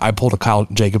I pulled a Kyle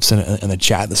Jacobson in the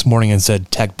chat this morning and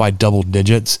said Tech by double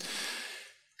digits.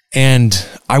 And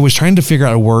I was trying to figure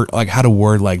out how to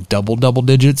word like double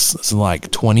digits. So like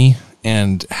 20.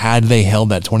 And had they held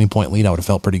that 20-point lead, I would have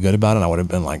felt pretty good about it. I would have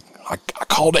been like, I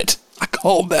called it. I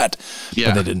called that. Yeah.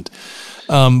 But they didn't.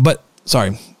 But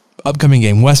sorry, upcoming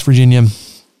game, West Virginia.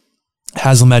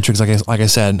 Haslametrics, like I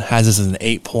said, has this as an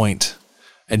 8-point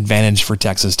advantage for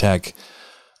Texas Tech.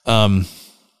 I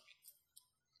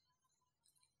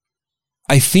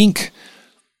think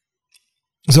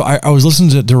so. I was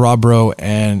listening to Rob Bro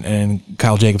and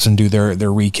Kyle Jacobson do their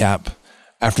recap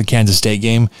after the Kansas State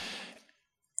game,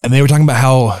 and they were talking about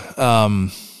how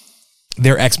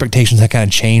their expectations had kind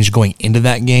of changed going into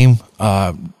that game,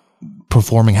 having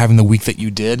the week that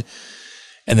you did,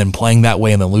 and then playing that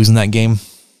way and then losing that game.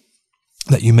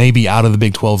 That you may be out of the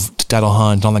Big 12 title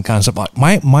hunt, all that kind of stuff.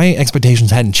 Like my expectations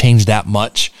hadn't changed that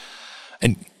much.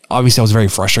 And obviously I was very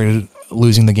frustrated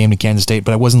losing the game to Kansas State,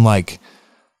 but I wasn't like,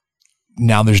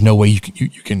 now there's no way you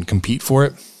can compete for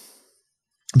it,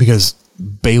 because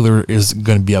Baylor is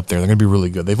going to be up there. They're going to be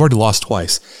really good. They've already lost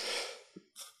twice.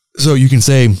 So you can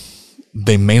say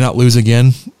they may not lose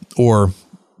again, or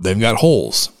they've got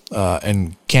holes.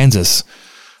 And Kansas,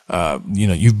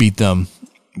 you've beat them.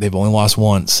 They've only lost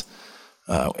once.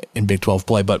 In Big 12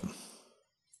 play. But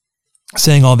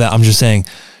saying all that, I'm just saying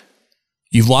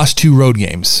you've lost 2 road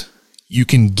games. You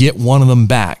can get one of them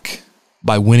back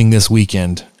by winning this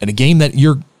weekend, and a game that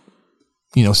you're,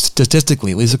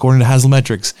 statistically, at least according to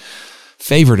Haslametrics,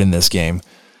 favored in this game,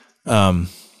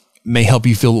 may help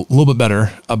you feel a little bit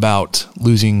better about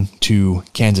losing to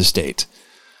Kansas State.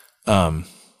 Well,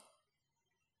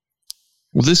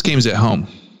 this game's at home.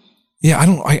 Yeah,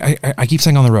 I keep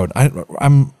saying on the road.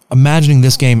 I'm imagining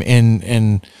this game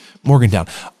in Morgantown.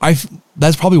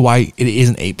 That's probably why it is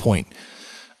an 8-point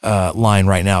line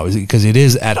right now, is because it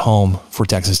is at home for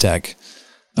Texas Tech.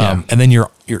 And then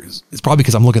it's probably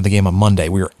because I'm looking at the game on Monday.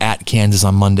 We were at Kansas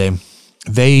on Monday.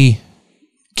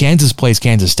 Kansas plays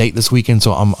Kansas State this weekend,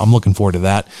 so I'm looking forward to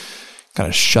that. Kind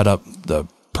of shut up the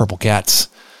Purple Cats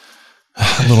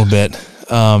a little bit.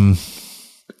 And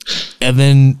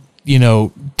then,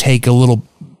 take a little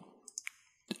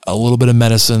bit of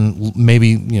medicine,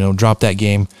 maybe, drop that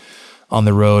game on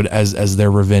the road as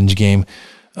their revenge game.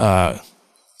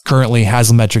 Currently,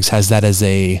 Haslametrics has that as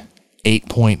a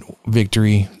 8-point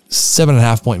victory,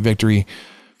 7.5-point victory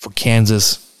for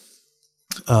Kansas.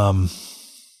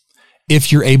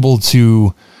 If you're able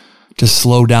to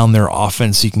slow down their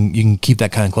offense, you can keep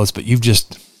that kind of close, but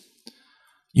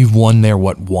you've won there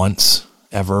once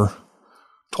ever,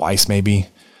 twice maybe.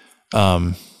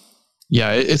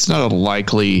 Yeah, it's not a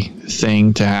likely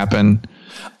thing to happen.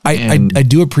 I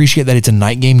do appreciate that it's a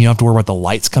night game. You don't have to worry about the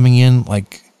lights coming in.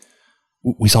 Like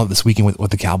we saw it this weekend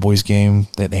with the Cowboys game,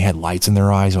 that they had lights in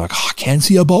their eyes. They're like, I can't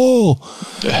see a ball.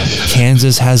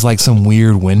 Kansas has like some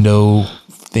weird window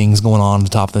things going on at the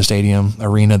top of the stadium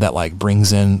arena that like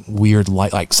brings in weird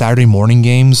light. Like Saturday morning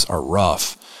games are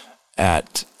rough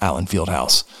at Allen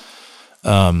Fieldhouse.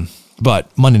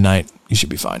 But Monday night, you should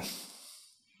be fine.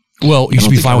 Well, you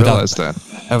should be fine without that.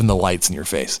 Having the lights in your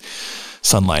face,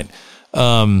 sunlight.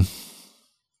 And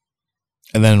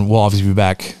then we'll obviously be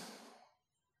back,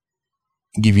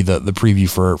 give you the preview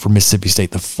for Mississippi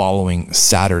State the following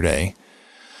Saturday.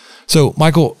 So,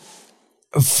 Michael,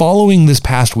 following this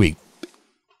past week,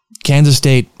 Kansas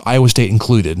State, Iowa State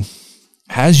included,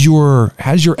 has your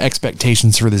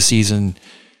expectations for the season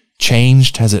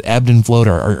changed? Has it ebbed and flowed?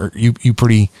 Or are you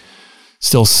pretty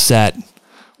still set?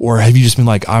 Or have you just been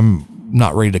like, I'm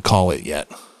not ready to call it yet?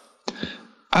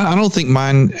 I don't think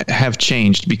mine have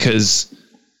changed, because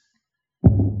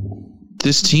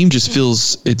this team just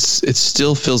feels, it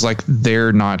still feels like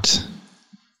they're not.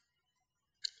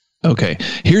 Okay,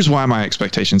 here's why my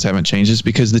expectations haven't changed, is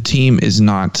because the team is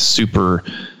not super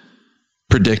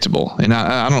predictable. And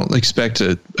I don't expect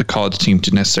a college team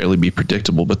to necessarily be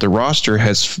predictable, but the roster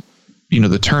has,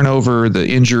 the turnover, the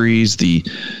injuries, the,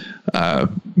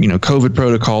 COVID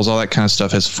protocols, all that kind of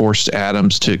stuff has forced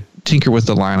Adams to tinker with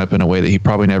the lineup in a way that he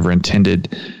probably never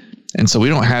intended. And so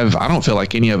I don't feel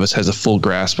like any of us has a full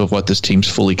grasp of what this team's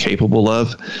fully capable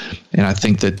of. And I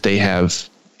think that they have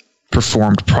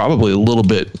performed probably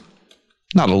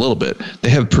they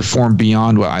have performed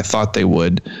beyond what I thought they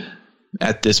would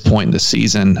at this point in the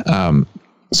season.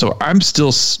 So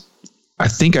I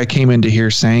think I came into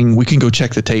here saying we can go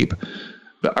check the tape,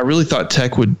 but I really thought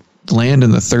Tech would land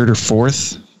in the 3rd or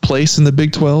 4th place in the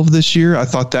Big 12 this year. I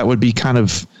thought that would be kind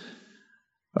of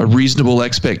a reasonable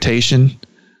expectation.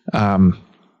 And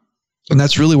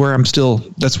that's really where I am still.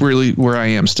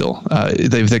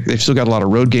 They've still got a lot of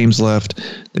road games left.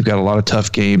 They've got a lot of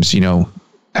tough games,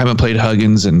 haven't played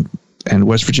Huggins and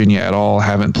West Virginia at all.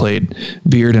 Haven't played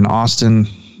Beard and Austin,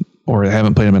 or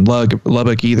haven't played them in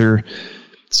Lubbock either.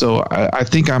 So I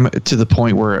think I'm to the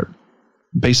point where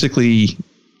basically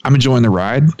I'm enjoying the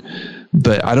ride,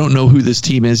 but I don't know who this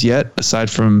team is yet, aside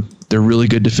from they're really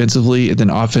good defensively. And then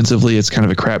offensively, it's kind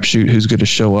of a crapshoot who's going to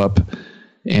show up.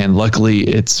 And luckily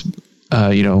it's,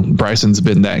 Bryson's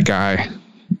been that guy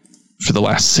for the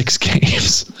last 6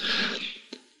 games.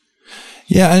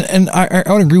 Yeah, and I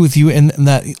would agree with you in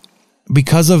that,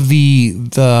 because of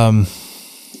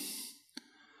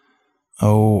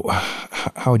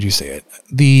how would you say it?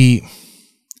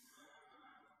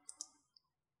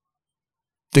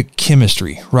 The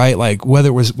chemistry, right? Like, whether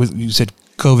it was you said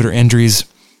COVID or injuries,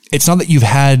 it's not that you've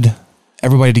had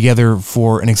everybody together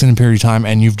for an extended period of time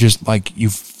and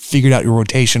you've figured out your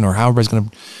rotation or how everybody's going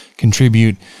to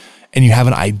contribute, and you have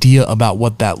an idea about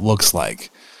what that looks like.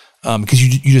 Because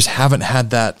you just haven't had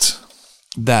that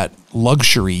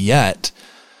luxury yet.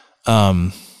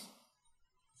 So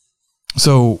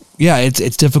yeah,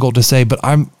 it's difficult to say, but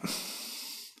I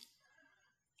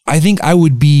think I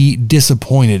would be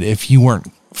disappointed if you weren't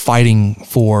fighting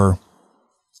for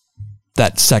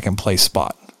that 2nd place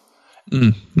spot.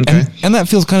 Okay. And that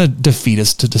feels kind of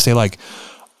defeatist to say, like,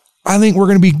 I think we're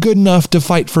going to be good enough to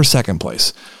fight for 2nd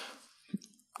place.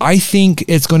 I think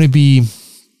it's going to be,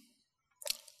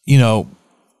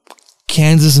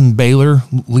 Kansas and Baylor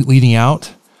leading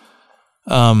out.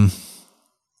 But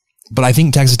I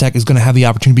think Texas Tech is going to have the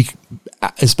opportunity,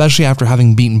 especially after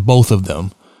having beaten both of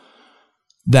them,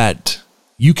 that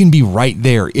you can be right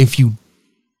there if you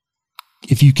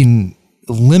can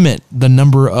limit the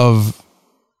number of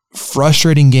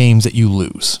frustrating games that you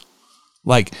lose.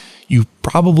 Like, you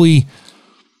probably,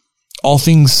 all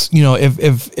things, if you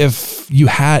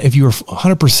were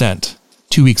 100%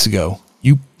 2 weeks ago,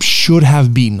 you should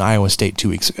have beaten Iowa State 2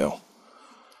 weeks ago.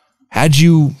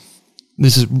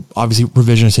 This is obviously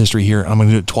revisionist history here, I'm going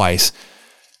to do it twice.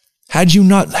 Had you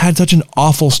not had such an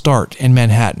awful start in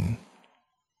Manhattan,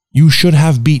 you should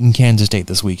have beaten Kansas State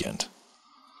this weekend.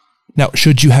 Now,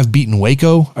 should you have beaten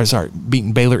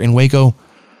Baylor in Waco?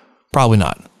 Probably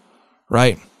not,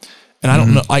 right? And I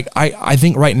don't know, I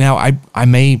think right now I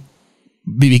may,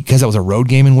 because that was a road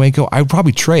game in Waco, I would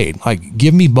probably trade. Like,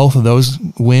 give me both of those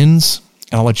wins,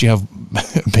 and I'll let you have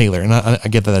Baylor. And I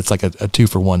get that that's like a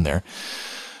 2-for-1 there.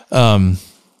 I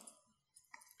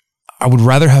would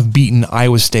rather have beaten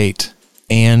Iowa State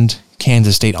and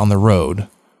Kansas State on the road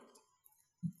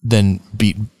than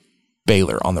beat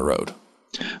Baylor on the road.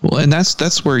 Well, and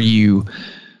that's where you,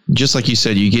 just like you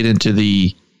said, you get into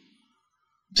the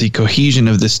cohesion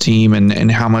of this team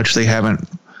and how much they haven't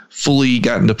fully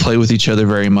gotten to play with each other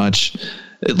very much,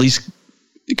 at least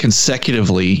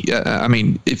consecutively. I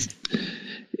mean,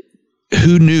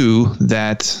 who knew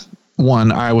that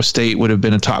Iowa State would have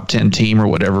been a top 10 team or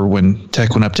whatever when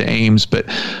Tech went up to Ames, but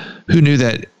who knew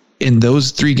that in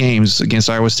those 3 games against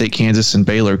Iowa State, Kansas, and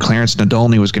Baylor, Clarence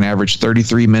Nadolny was going to average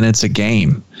 33 minutes a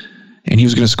game, and he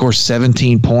was going to score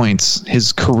 17 points,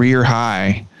 his career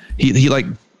high. He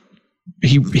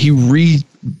he redid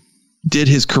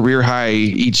his career high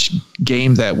each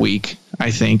game that week,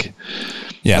 I think.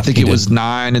 Yeah, I think it was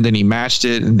 9, and then he matched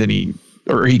it, and then he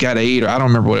got 8, or I don't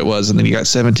remember what it was, and then he got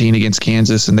 17 against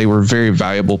Kansas, and they wwere very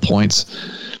valuable points.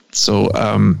 So,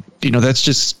 that's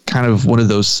just kind of one of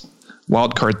those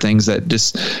wild card things that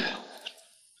just,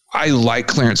 I like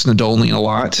Clarence Nadolny a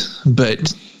lot,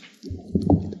 but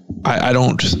I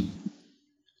don't,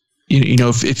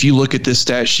 if you look at this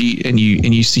stat sheet and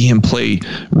you see him play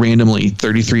randomly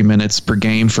 33 minutes per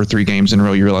game for 3 games in a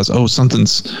row, you realize, oh,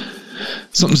 something's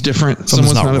different.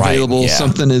 Someone's not available. Yeah.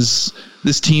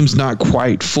 This team's not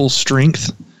quite full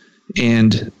strength,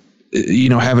 and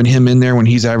having him in there when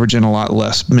he's averaging a lot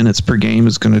less minutes per game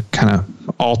is going to kind of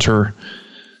alter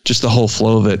just the whole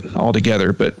flow of it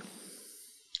altogether. But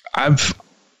I'm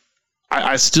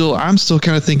still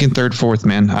kind of thinking 3rd, 4th,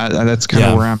 man. That's kind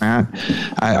of where I'm at.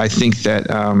 I think that,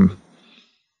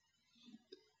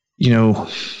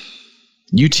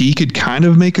 UT could kind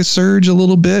of make a surge a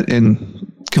little bit and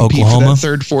compete Oklahoma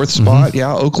for that 3rd, 4th spot. Mm-hmm.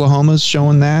 Yeah. Oklahoma's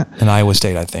showing that. And Iowa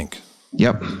State, I think.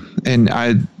 Yep. And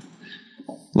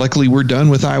luckily we're done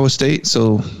with Iowa State.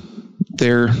 So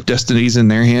their destiny's in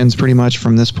their hands pretty much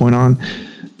from this point on.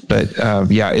 But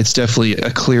it's definitely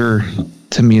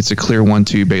to me, it's a clear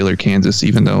 1-2 Baylor, Kansas,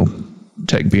 even though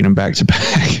Tech beat them back to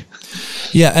back.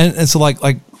 Yeah. And so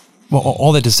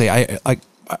all that to say, I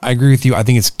agree with you. I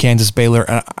think it's Kansas, Baylor.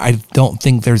 And I don't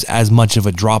think there's as much of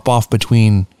a drop off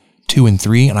between 2 and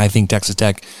 3. And I think Texas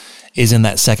Tech is in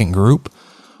that second group,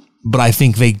 but I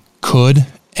think they could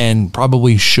and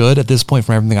probably should at this point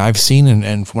from everything I've seen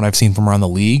and from what I've seen from around the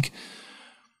league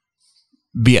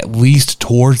be at least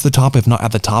towards the top, if not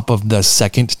at the top of the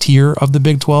second tier of the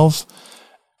Big 12.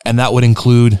 And that would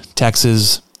include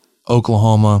Texas,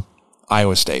 Oklahoma,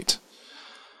 Iowa State.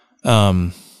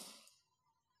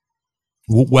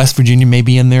 West Virginia may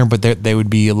be in there, but they would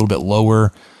be a little bit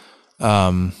lower.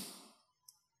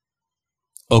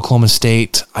 Oklahoma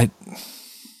State,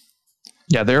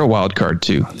 they're a wild card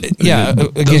too. Yeah,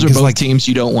 those are both teams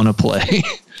you don't want to play.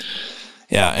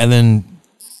 Yeah, and then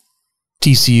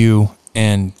TCU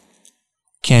and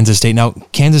Kansas State. Now,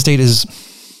 Kansas State is,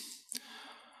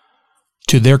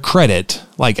 to their credit,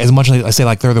 as much as I say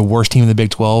they're the worst team in the Big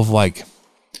 12,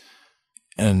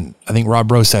 and I think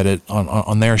Rob Rowe said it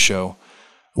on their show,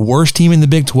 worst team in the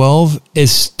Big 12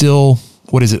 is still,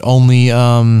 what is it, only,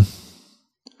 where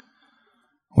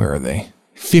are they?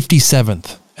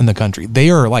 57th in the country. They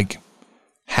are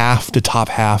half to top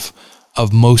half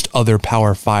of most other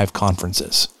Power 5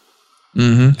 conferences.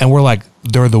 Mm-hmm. And we're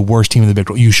they're the worst team in the Big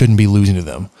 12. You shouldn't be losing to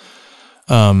them.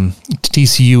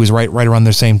 TCU is right around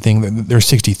their same thing. They're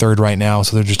 63rd right now,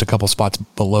 so they're just a couple spots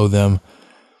below them.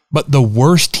 But the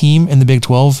worst team in the Big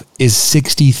 12 is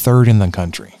 63rd in the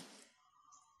country.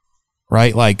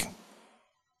 Right?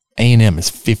 A&M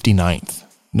is 59th.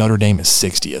 Notre Dame is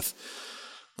 60th.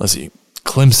 Let's see.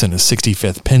 Clemson is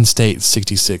 65th. Penn State is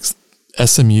 66th.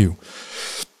 SMU.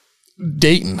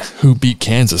 Dayton, who beat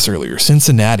Kansas earlier.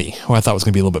 Cincinnati, who I thought was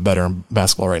going to be a little bit better in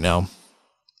basketball right now.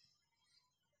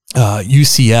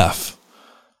 UCF.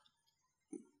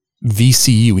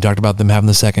 VCU, we talked about them having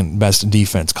the second best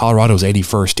defense. Colorado's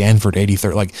 81st. Stanford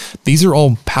 83rd. These are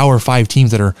all Power 5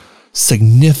 teams that are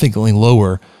significantly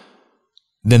lower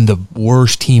than the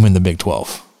worst team in the Big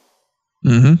 12.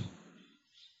 Mm-hmm.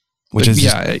 Which is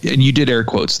and you did air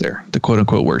quotes there, the quote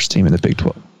unquote worst team in the Big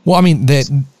 12. Well, I mean, they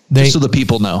just so the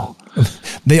people know,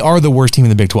 they are the worst team in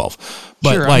the Big 12.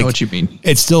 But sure, I know what you mean.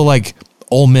 It's still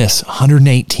Ole Miss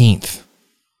 118th,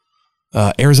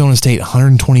 Arizona State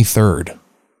 123rd.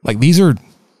 These are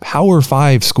Power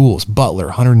 5 schools. Butler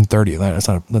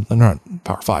 130th. They're not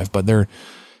Power 5, but they're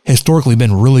historically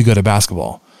been really good at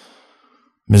basketball.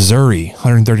 Missouri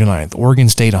 139th, Oregon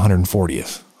State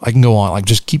 140th. I can go on,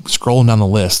 just keep scrolling down the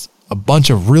list. A bunch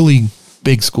of really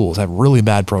big schools have really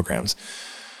bad programs.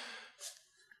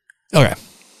 Okay.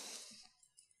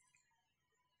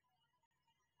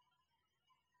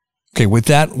 Okay, with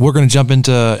that, we're going to jump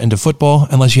into football.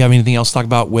 Unless you have anything else to talk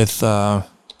about with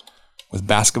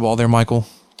basketball, there, Michael.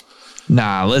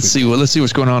 Nah, let's see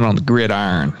what's going on the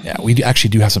gridiron. Yeah, we actually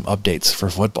do have some updates for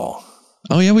football.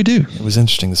 Oh yeah, we do. It was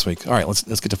interesting this week. All right, let's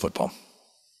get to football.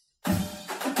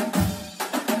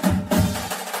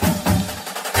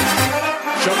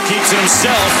 Chuck keeps it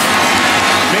himself.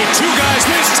 Made 2 guys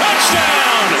miss.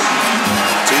 Touchdown!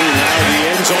 To now the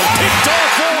end zone. Picked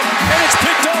off. And it's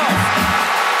picked off.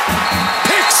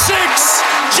 Pick 6.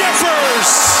 Jeffers.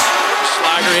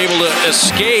 Schlager able to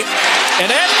escape. And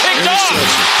that's picked off.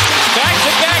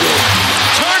 Back-to-back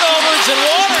turnovers and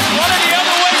Waters running the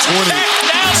other way. 20, Back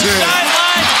down the 10,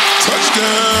 sideline.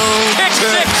 touchdown. Pick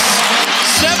 6.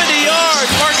 70 yards.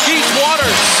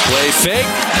 Play fake.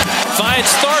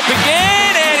 Finds Tharp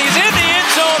again, and he's in the end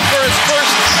zone for his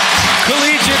first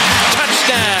collegiate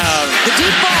touchdown. The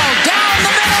deep ball down the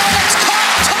middle, and it's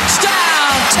caught.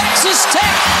 Touchdown, Texas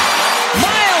Tech.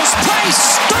 Miles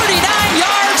Price, 39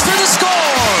 yards for the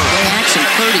score. Play action,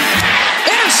 Purdy.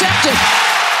 Intercepted.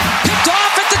 Picked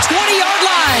off at the 20-yard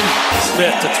line.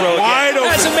 Smith to throw Wide open.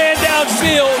 Has a man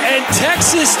downfield, and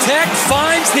Texas Tech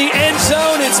finds the end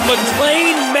zone. It's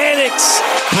McLean Mannix.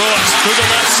 Brooks through the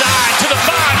left side to the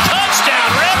 5. Touchdown,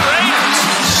 Red Raiders.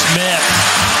 Smith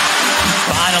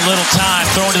buying a little time,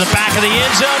 throwing to the back of the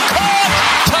end zone.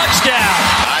 Caught. Touchdown.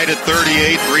 Tied at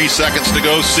 38, 3 seconds to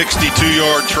go,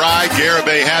 62-yard try.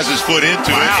 Garibay has his foot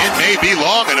into it. It may be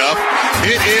long enough.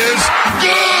 It is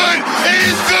good. It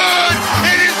is good.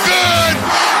 It is good.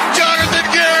 Jonathan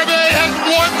Garibay has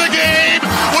won the game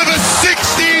with a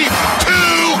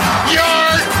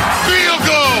 62-yard field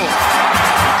goal.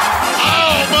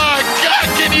 Oh my God!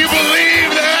 Can you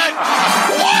believe that?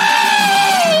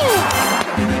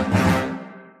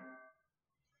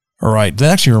 Wow! All right.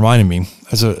 That actually reminded me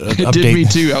as an It update. did me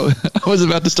too. I was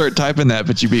about to start typing that,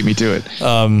 but you beat me to it.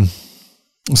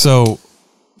 So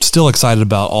still excited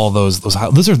about all those those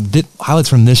are highlights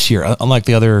from this year. Unlike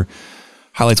the other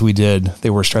highlights we did, they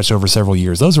were stretched over several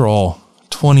years. Those are all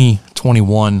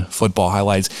 2021 football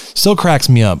highlights. Still cracks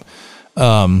me up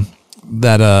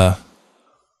that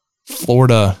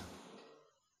Florida,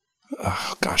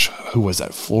 who was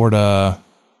that? Florida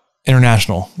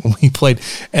International. We played,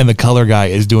 and the color guy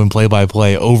is doing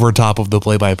play-by-play over top of the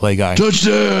play-by-play guy.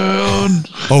 Touchdown!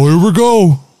 Oh, here we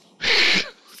go.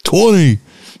 20,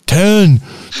 10,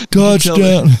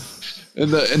 touchdown.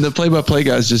 And the play-by-play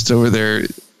guy's just over there.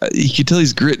 You can tell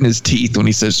he's gritting his teeth when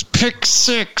he says pick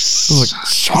 6. I was like,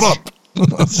 shut up.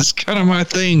 This is kind of my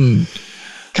thing.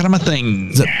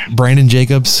 Is that Brandon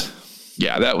Jacobs?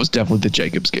 Yeah, that was definitely the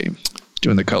Jacobs game.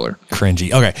 Doing the color.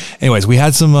 Cringy. Okay. Anyways, we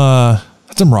had some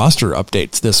roster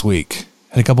updates this week.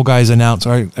 Had a couple guys announce,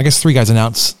 or I guess 3 guys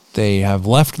announced they have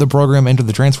left the program, entered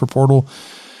the transfer portal.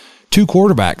 2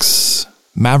 quarterbacks,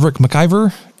 Maverick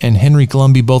McIver and Henry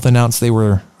Colombi, both announced they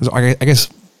were, I guess,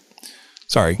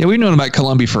 sorry. Yeah, we've known about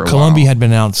Colombi for a while. Colombi had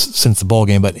been announced since the bowl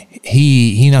game, but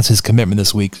he announced his commitment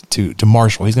this week to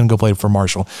Marshall. He's going to go play for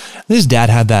Marshall. His dad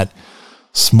had that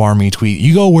smarmy tweet.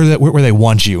 You go where they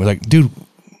want you. Like, dude,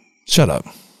 shut up.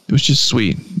 It was just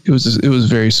sweet. It was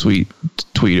very sweet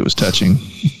tweet. It was touching.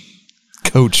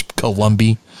 Coach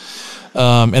Colombi.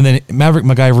 And then Maverick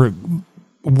McIver,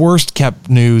 worst kept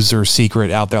news or secret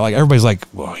out there. Like, everybody's like,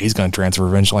 well, he's going to transfer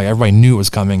eventually. Everybody knew it was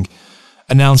coming.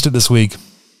 Announced it this week.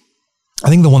 I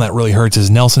think the one that really hurts is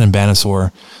Nelson and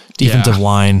Banasaur, defensive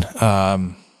line.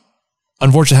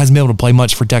 Unfortunately, hasn't been able to play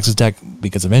much for Texas Tech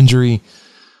because of injury.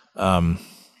 But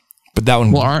that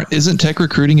one. Well, isn't Tech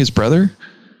recruiting his brother?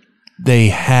 They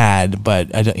had,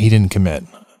 but he didn't commit.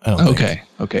 I don't think.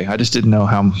 Okay. I just didn't know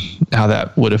how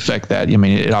that would affect that. I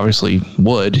mean, it obviously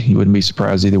would. You wouldn't be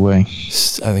surprised either way.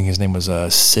 I think his name was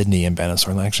Sydney and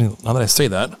Banasaur. Actually, now that I say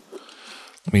that,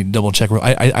 let me double check.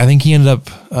 I think he ended up.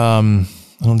 I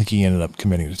don't think he ended up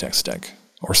committing to Texas Tech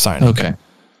or signing. Okay,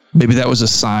 maybe that was a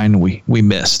sign we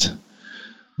missed.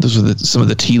 Those were some of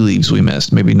the tea leaves we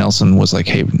missed. Maybe Nelson was like,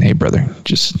 "Hey, brother,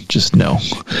 just know.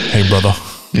 Hey, brother,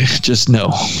 just know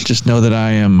that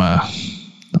I am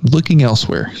looking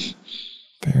elsewhere."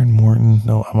 Baron Morton.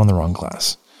 No, I'm on the wrong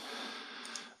class.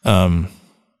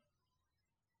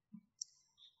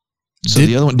 So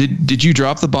the other one, did you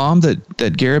drop the bomb that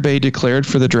Garibay declared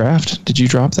for the draft? Did you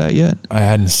drop that yet? I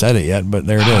hadn't said it yet, but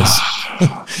there it is.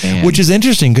 Which is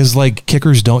interesting because like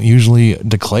kickers don't usually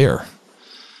declare,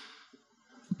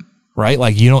 right?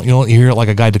 Like you don't hear like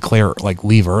a guy declare like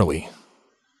leave early,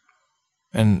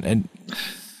 and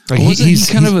like he's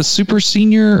kind of a super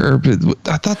senior, or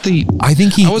I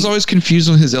was always confused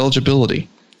on his eligibility.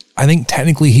 I think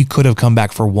technically he could have come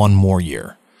back for one more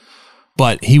year.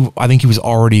 But I think he was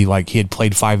already like he had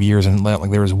played 5 years and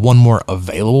like there was one more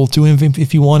available to him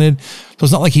if he wanted. So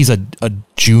it's not like he's a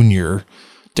junior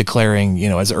declaring,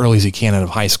 as early as he can out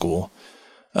of high school.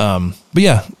 But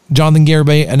yeah, Jonathan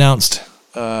Garibay announced,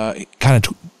 kind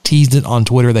of teased it on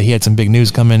Twitter that he had some big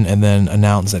news coming, and then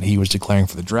announced that he was declaring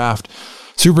for the draft.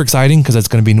 Super exciting because it's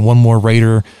going to be one more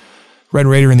Red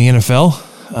Raider in the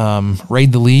NFL.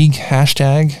 Raid the league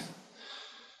hashtag.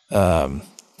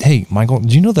 Hey, Michael,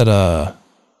 did you know that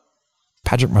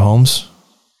Patrick Mahomes,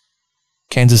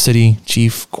 Kansas City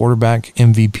Chief quarterback,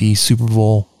 MVP, Super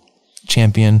Bowl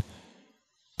champion,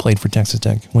 played for Texas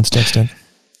Tech, went to Texas Tech?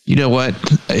 You know what?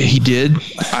 He did.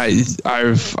 I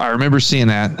remember seeing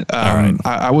that. Right.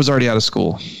 I was already out of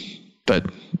school, but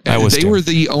they were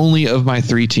the only of my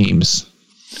 3 teams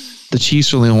The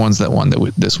Chiefs are the only ones that won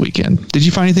this weekend. Did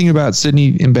you find anything about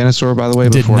Sydney and Benasour, by the way?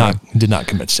 Did not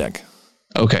commit check.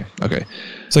 Okay.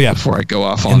 So yeah, before I go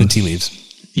off on the tea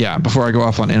leaves. Yeah, before I go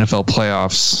off on NFL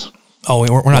playoffs. Oh,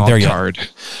 we're not there yet. Card.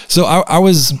 So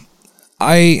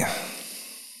I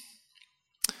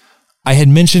had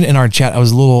mentioned in our chat, I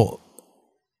was a little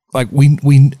like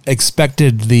we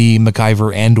expected the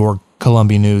McIver and or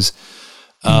Columbia news.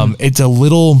 It's a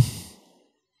little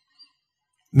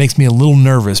makes me a little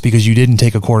nervous because you didn't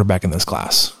take a quarterback in this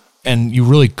class. And you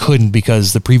really couldn't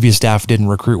because the previous staff didn't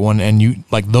recruit one. And you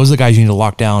like those are the guys you need to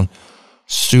lock down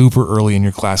super early in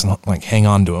your class and like hang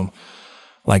on to them.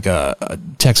 Like a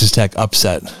Texas Tech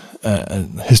upset, a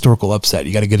historical upset.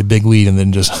 You got to get a big lead and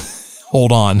then just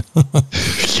hold on.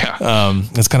 Yeah.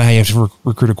 That's kind of how you have to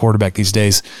recruit a quarterback these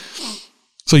days.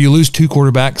 So you lose 2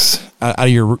 quarterbacks out of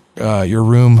your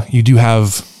room. You're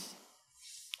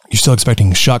still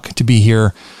expecting Shuck to be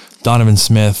here. Donovan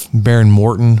Smith, Baron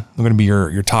Morton, they're going to be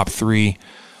your top 3.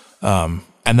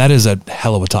 And that is a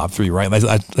hell of a top 3, right?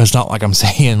 That's not like I'm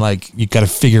saying like you got to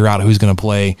figure out who's going to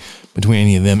play between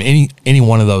any of them. Any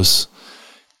one of those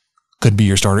could be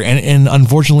your starter. And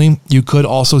unfortunately, you could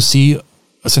also see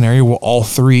a scenario where all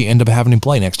 3 end up having to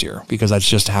play next year because that's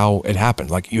just how it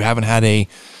happens. Like you haven't had a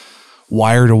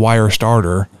wire-to-wire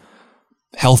starter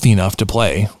healthy enough to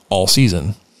play all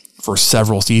season for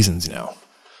several seasons now.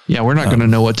 Yeah, we're not going to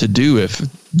know what to do if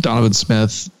Donovan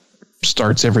Smith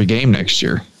starts every game next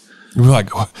year. We're like,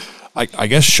 I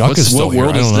guess Shuck is still here.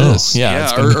 What world is this?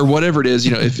 Yeah, or whatever it is.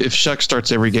 If Shuck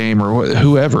starts every game or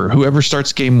whoever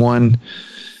starts game 1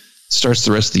 starts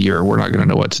the rest of the year, we're not going to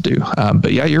know what to do.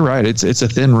 But yeah, you're right. It's a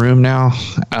thin room now.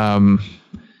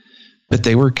 But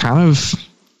they were kind of.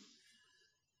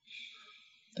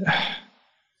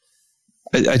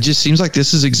 It just seems like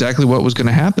this is exactly what was going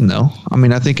to happen, though. I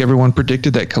mean, I think everyone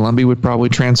predicted that Columbia would probably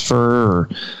transfer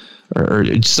or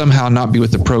somehow not be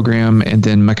with the program, and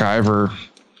then McIver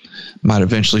might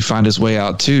eventually find his way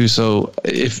out too. So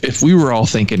if we were all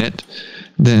thinking it,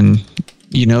 then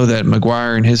you know that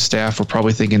McGuire and his staff were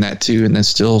probably thinking that too, and then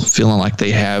still feeling like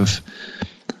they have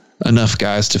enough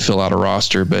guys to fill out a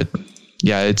roster. But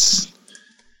yeah, it's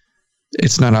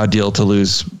not ideal to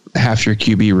lose half your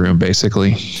QB room,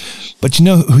 basically. But you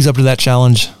know who's up to that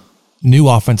challenge? New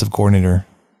offensive coordinator,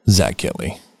 Zach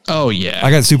Kittley. Oh, yeah. I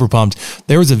got super pumped.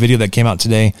 There was a video that came out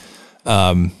today.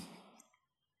 The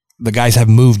guys have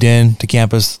moved in to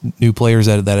campus, new players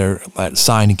that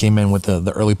signed and came in with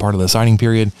the early part of the signing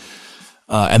period.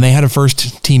 And they had a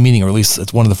first team meeting, or at least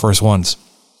it's one of the first ones.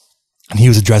 And he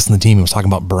was addressing the team. He was talking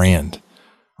about brand,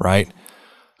 right?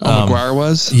 Oh, McGuire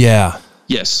was? Yeah.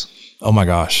 Yes. Oh, my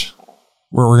gosh.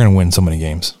 We're going to win so many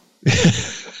games.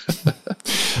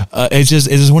 It's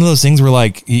just one of those things where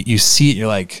like you see it, you're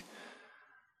like,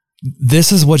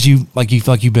 this is what you feel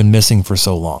like you've been missing for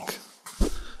so long.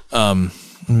 Let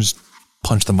me just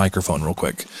punch the microphone real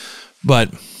quick.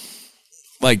 But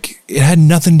like it had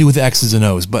nothing to do with the X's and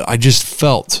O's, but I just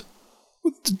felt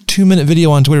with the 2-minute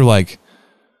video on Twitter, like,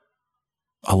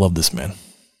 I love this man.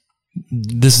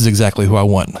 This is exactly who I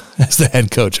want as the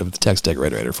head coach of the Texas Tech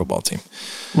Red Raider football team.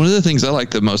 One of the things I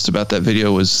liked the most about that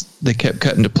video was they kept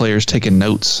cutting to players taking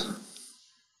notes.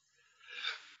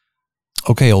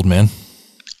 Okay, old man.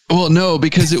 Well, no,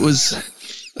 because it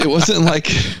wasn't like,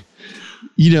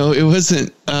 it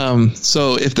wasn't,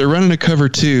 so if they're running a cover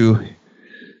 2,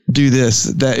 do this,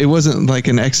 that it wasn't like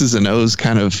an X's and O's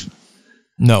kind of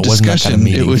discussion. Wasn't that kind of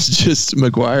meeting. It was just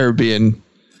McGuire being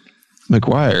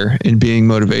McGuire and being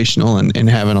motivational and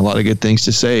having a lot of good things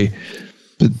to say.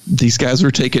 But these guys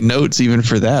were taking notes even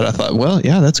for that. I thought, well,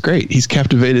 yeah, that's great. He's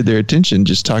captivated their attention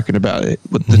just talking about it,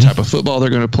 what the type of football they're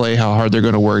going to play, how hard they're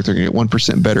going to work. They're going to get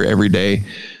 1% better every day,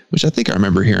 which I think I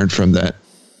remember hearing from that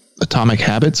Atomic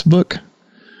Habits book.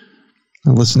 I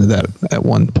listened to that at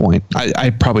one point. I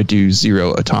probably do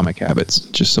 0 Atomic Habits,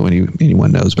 just so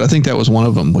anyone knows. But I think that was one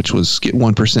of them, which was get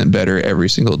 1% better every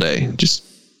single day.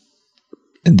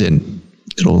 And then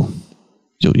you'll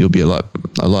be a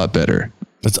lot better.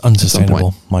 That's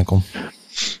unsustainable, Michael.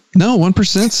 No,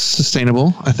 1%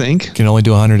 sustainable, I think. You can only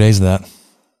do 100 days of that.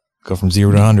 Go from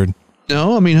 0 to 100.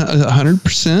 No, I mean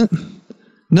 100%.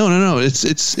 No.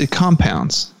 It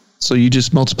compounds. So you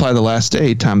just multiply the last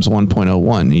day times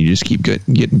 1.01 and you just keep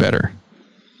getting better.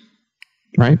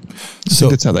 Right? So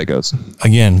that's how that goes.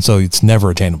 Again, so it's never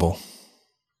attainable.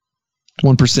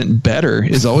 1% better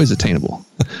is always attainable.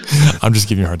 I'm just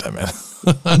giving you a hard time, man.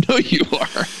 I know you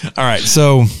are. All right.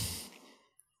 So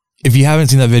if you haven't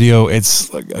seen that video,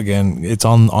 it's it's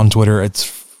on Twitter.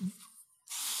 It's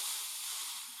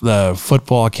the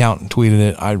football account tweeted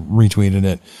it. I retweeted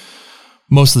it.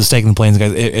 Most of the Stake in the Plains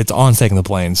guys, it's on Stake in the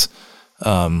Plains.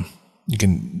 you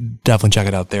can definitely check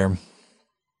it out there.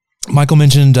 Michael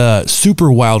mentioned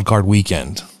Super Wild Card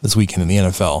Weekend this weekend in the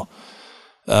NFL.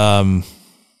 Have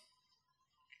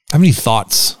any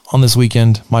thoughts on this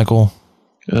weekend, Michael?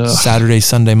 Saturday,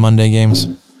 Sunday, Monday games?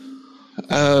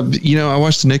 I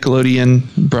watched the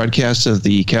Nickelodeon broadcast of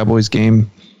the Cowboys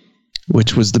game,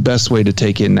 which was the best way to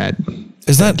take in that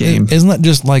game. Isn't that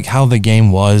just like how the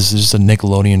game was? It's just a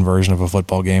Nickelodeon version of a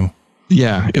football game.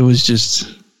 Yeah, it was just.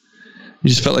 It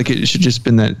just felt like it should just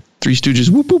been that Three Stooges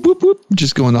whoop whoop whoop whoop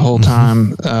just going the whole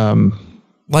time.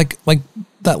 Like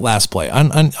that last play.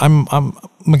 I'm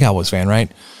a Cowboys fan,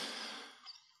 right?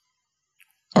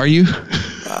 Are you?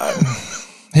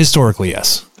 Historically,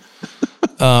 yes.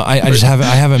 I just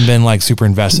haven't been like super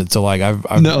invested. So like I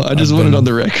just want it on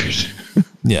the record.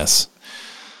 Yes.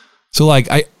 So like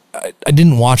I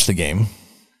didn't watch the game.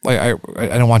 Like I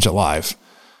didn't watch it live.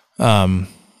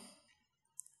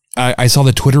 I saw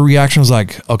the Twitter reaction. I was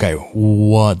like, okay,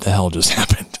 what the hell just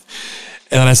happened?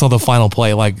 And then I saw the final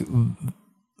play. Like,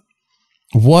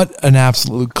 what an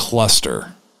absolute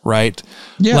cluster, right?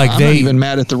 Yeah, like I'm not even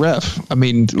mad at the ref. I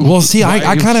mean, well, see,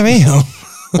 I kind of am.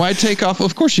 Why take off?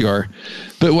 Of course you are,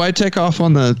 but why take off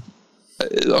on a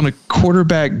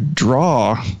quarterback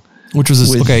draw? Which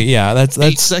was okay, yeah. That's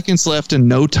 8 seconds left and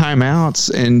no timeouts,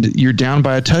 and you're down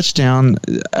by a touchdown.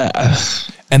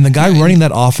 And the guy running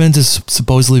that offense is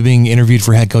supposedly being interviewed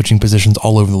for head coaching positions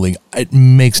all over the league. It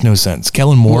makes no sense.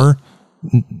 Kellen Moore.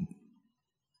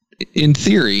 In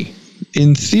theory,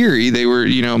 they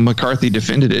were. McCarthy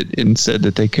defended it and said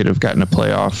that they could have gotten a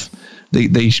playoff.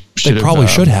 They probably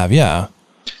should have. Yeah.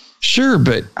 Sure,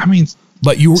 but I mean.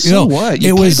 But what?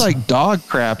 You played like dog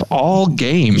crap all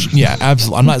game. Yeah,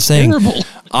 absolutely. I'm not saying terrible.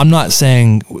 I'm not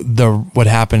saying what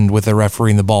happened with the referee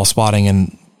and the ball spotting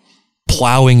and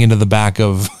plowing into the back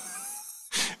of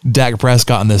Dak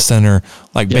Prescott in the center,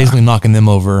 basically knocking them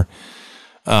over,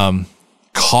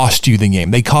 cost you the game.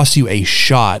 They cost you a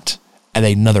shot at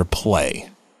another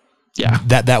play. Yeah,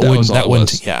 that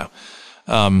wouldn't. Yeah,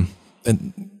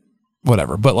 and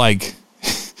whatever. But like,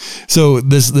 so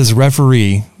this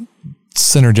referee.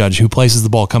 Center judge who places the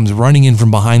ball comes running in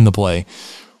from behind the play,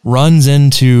 runs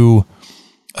into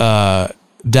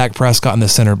Dak Prescott in the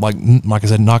center, like I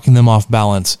said, knocking them off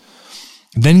balance,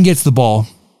 then gets the ball,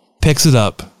 picks it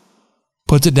up,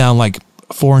 puts it down like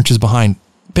 4 inches behind,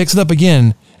 picks it up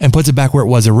again and puts it back where it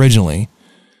was originally.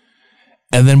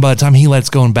 And then by the time he lets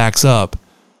go and backs up,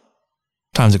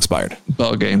 time's expired.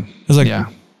 Ball game. It's like,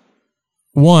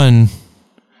 one,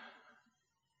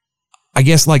 I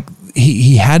guess like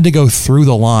he had to go through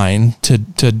the line to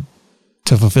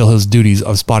fulfill his duties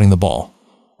of spotting the ball,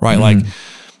 right? Mm-hmm. Like,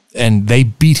 and they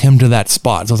beat him to that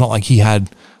spot. So it's not like he had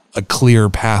a clear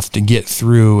path to get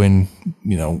through and,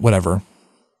 whatever.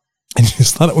 And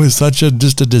just thought it was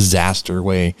just a disaster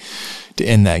way to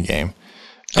end that game.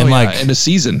 And and a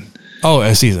season. Oh,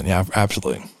 a season. Yeah,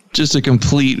 absolutely. Just a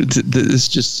complete, it's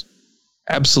just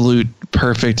absolute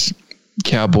perfect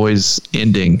Cowboys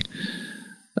ending.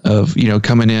 Of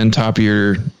coming in top of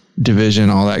your division,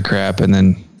 all that crap, and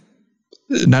then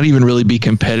not even really be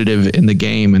competitive in the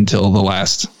game until the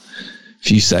last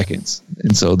few seconds.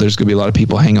 And so there's going to be a lot of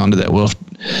people hang on to that. Well,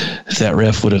 if that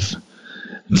ref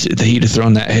he'd have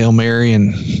thrown that Hail Mary,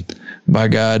 and by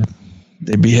God,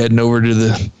 they'd be heading over to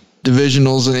the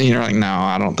divisionals, and you're like, no,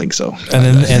 I don't think so.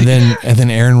 And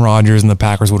then Aaron Rodgers and the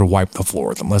Packers would have wiped the floor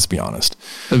with them. Let's be honest.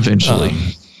 Eventually,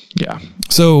 yeah.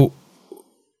 So.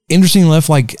 Interesting enough,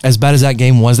 like as bad as that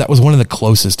game was, that was one of the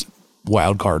closest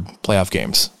wild card playoff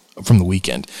games from the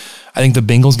weekend. I think the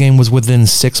Bengals game was within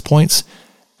 6 points.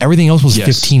 Everything else was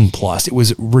 15 plus. It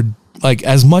was like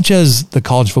as much as the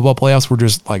college football playoffs were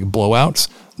just like blowouts,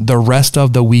 the rest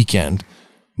of the weekend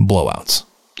blowouts.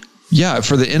 Yeah,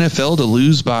 for the NFL to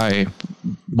lose by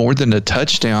more than a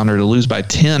touchdown or to lose by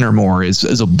 10 or more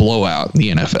is a blowout in the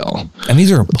NFL. And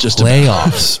these are just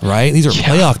playoffs, right? These are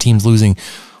playoff teams losing.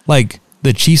 Like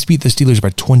the Chiefs beat the Steelers by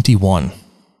 21.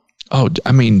 Oh,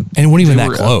 I mean, and it wasn't even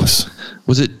that close.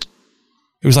 Was it?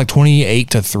 It was like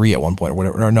 28-3 at one point or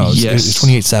whatever. Or no, it was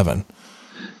 28-7.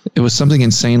 It was something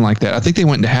insane like that. I think they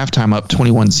went into halftime up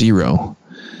 21-0.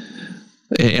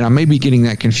 And I may be getting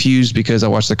that confused because I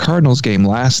watched the Cardinals game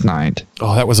last night.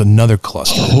 Oh, that was another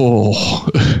cluster. Oh,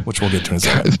 which we'll get to in a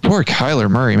second. Poor Kyler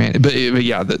Murray, man. But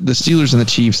yeah, the Steelers and the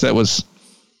Chiefs, that was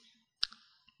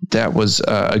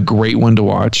a great one to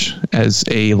watch as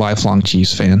a lifelong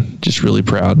Chiefs fan. Just really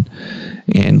proud.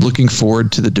 And looking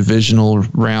forward to the divisional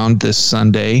round this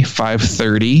Sunday,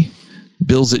 5:30.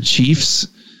 Bills at Chiefs.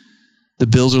 The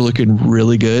Bills are looking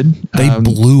really good. They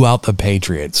blew out the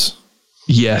Patriots.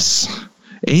 Yes.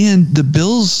 And the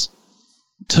Bills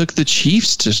took the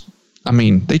Chiefs to I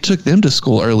mean, they took them to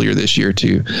school earlier this year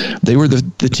too. They were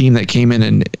the team that came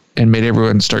in and made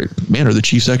everyone start, man, are the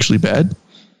Chiefs actually bad?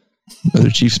 Are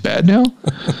the Chiefs bad now?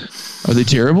 Are they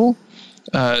terrible?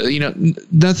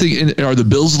 Nothing. Are the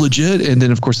Bills legit? And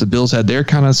then, of course, the Bills had their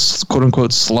kind of quote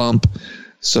unquote slump.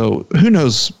 So who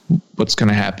knows what's going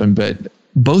to happen? But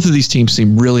both of these teams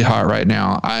seem really hot right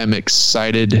now. I am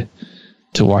excited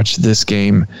to watch this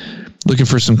game. Looking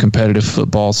for some competitive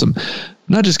football, some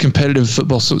not just competitive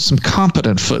football, so some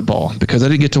competent football, because I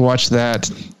didn't get to watch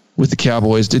that with the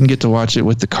Cowboys. Didn't get to watch it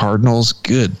with the Cardinals.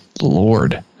 Good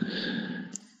Lord.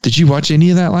 Did you watch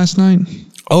any of that last night?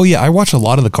 Oh, yeah. I watched a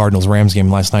lot of the Cardinals-Rams game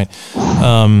last night.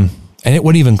 And it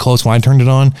wasn't even close when I turned it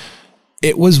on.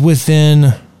 It was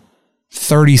within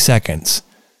 30 seconds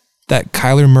that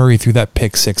Kyler Murray threw that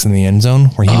pick six in the end zone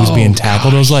where he was being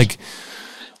tackled. Gosh. I was like,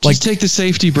 just take the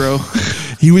safety, bro.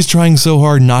 He was trying so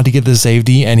hard not to get the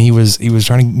safety, and he was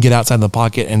trying to get outside the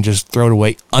pocket and just throw it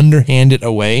away, underhand it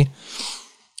away,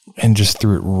 and just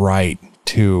threw it right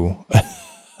to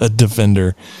a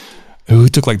defender who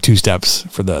took like 2 steps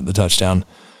for the touchdown.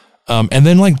 And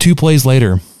then like 2 plays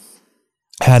later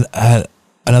had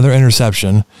another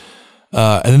interception.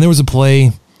 And then there was a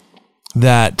play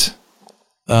that,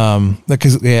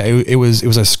 it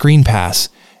was a screen pass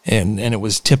and it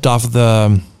was tipped off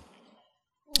a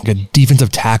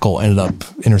defensive tackle ended up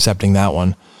intercepting that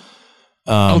one.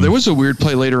 There was a weird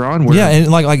play later on where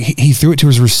and like he threw it to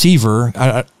his receiver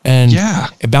and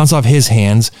it bounced off his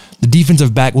hands. The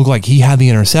defensive back looked like he had the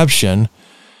interception.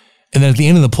 And then at the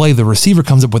end of the play, the receiver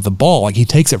comes up with the ball. Like he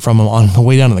takes it from him on the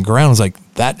way down to the ground. It's like,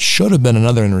 that should have been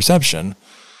another interception.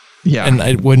 Yeah. And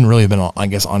it wouldn't really have been, I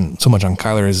guess, on so much on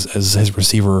Kyler as his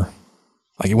receiver.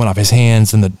 Like it went off his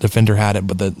hands and the defender had it,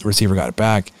 but the receiver got it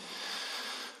back.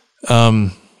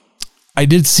 I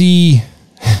did see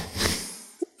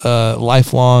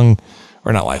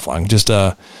just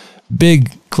a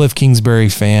big Cliff Kingsbury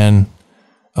fan,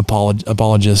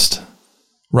 apologist,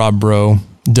 Rob Bro,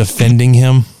 defending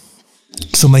him.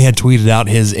 Somebody had tweeted out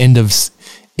his end of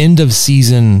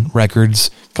season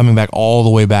records coming back all the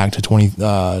way back to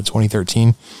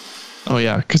 2013. Oh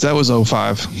yeah, because that was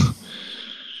 05.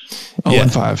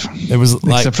 0-5. It was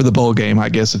except for the bowl game, I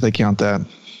guess, if they count that.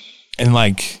 And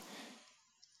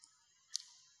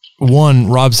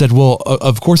Rob said, well,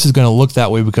 of course it's going to look that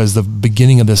way because the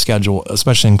beginning of the schedule,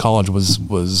 especially in college,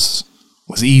 was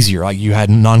easier. Like you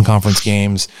had non-conference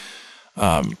games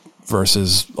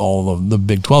versus all of the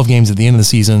Big 12 games at the end of the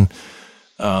season.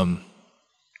 But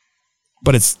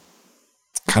it's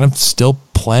kind of still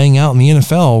playing out in the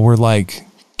NFL where like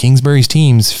Kingsbury's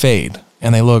teams fade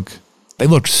and they looked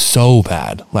so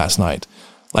bad last night.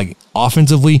 Like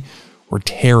offensively, we're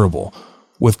terrible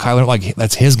with Kyler. Like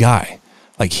that's his guy.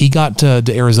 Like he got to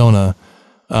Arizona,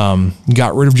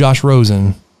 got rid of Josh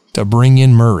Rosen to bring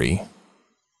in Murray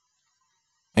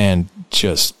and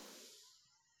just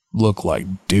look like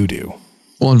doo-doo.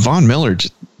 Well, and Von Miller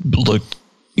just looked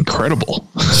incredible.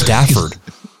 Stafford.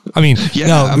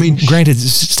 Granted,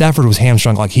 Stafford was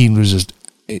hamstrung. Like he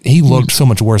looked so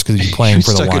much worse because he was playing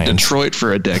for the Lions. Stuck in Detroit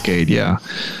for a decade, yeah.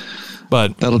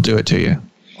 But that'll do it to you.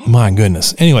 My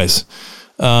goodness. Anyways,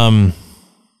 so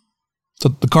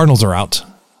the Cardinals are out.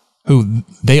 Who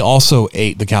they also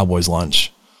ate the Cowboys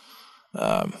lunch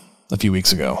a few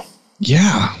weeks ago.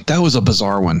 Yeah, that was a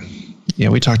bizarre one. Yeah,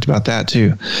 we talked about that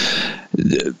too.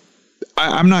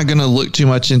 I'm not going to look too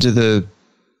much into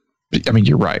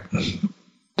you're right.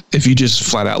 If you just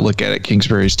flat out look at it,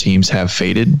 Kingsbury's teams have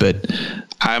faded, but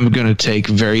I'm going to take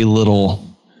very little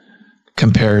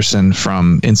comparison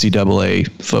from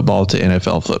NCAA football to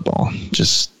NFL football.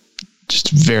 Just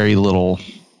very little.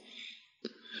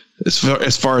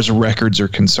 As far as records are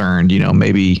concerned,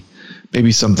 maybe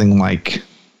something like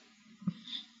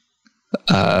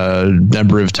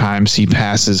number of times he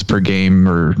passes per game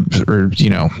or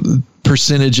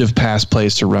percentage of pass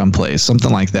plays to run plays,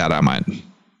 something like that I might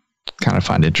kind of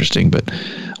find interesting. But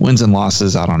wins and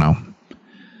losses, I don't know.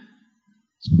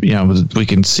 We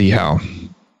can see how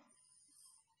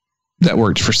that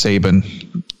worked for Saban,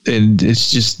 and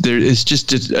it's just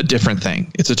a different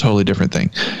thing. It's a totally different thing.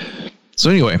 So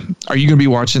anyway, are you going to be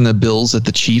watching the Bills at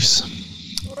the Chiefs?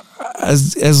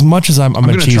 As much as I'm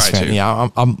a Chiefs fan, to. Yeah,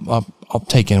 I'll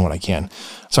take in what I can.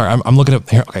 Sorry, I'm looking up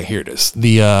here. Okay, here it is.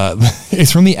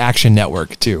 It's from the Action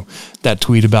Network too. That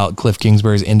tweet about Cliff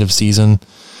Kingsbury's end of season.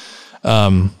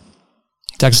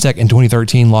 Texas Tech in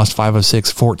 2013 lost 5 of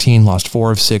 6, 14 lost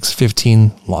 4 of 6,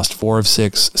 15 lost 4 of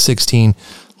 6, 16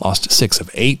 lost 6 of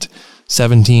 8,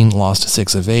 17 lost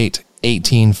 6 of 8.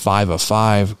 18, 5 of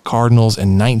 5. Cardinals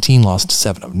in 19 lost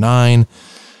 7 of 9.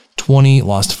 20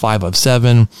 lost 5 of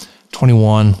 7.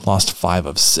 21, lost 5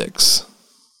 of 6.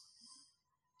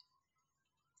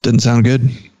 Doesn't sound good.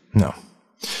 No.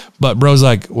 But bro's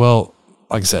like, well,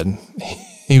 like I said,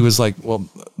 he was like, well,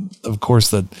 of course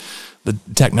the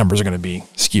tech numbers are going to be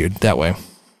skewed that way.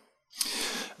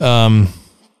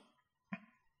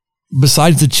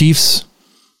 Besides the Chiefs,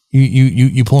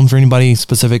 you pulling for anybody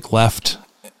specific left?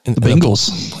 The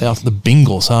Bengals. Playoff, the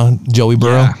Bengals, huh? Joey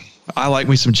Burrow? Yeah, I like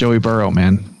me some Joey Burrow,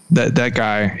 man. That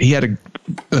guy, he had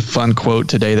a fun quote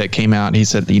today that came out. And he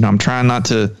said, I'm trying not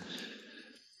to,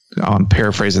 I'm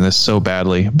paraphrasing this so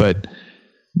badly, but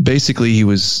basically he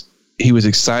was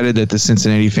excited that the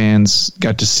Cincinnati fans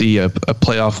got to see a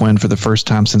playoff win for the first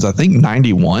time since I think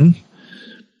 91,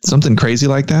 something crazy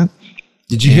like that.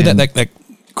 Did you hear that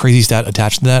crazy stat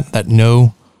attached to that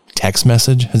no text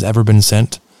message has ever been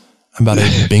sent about a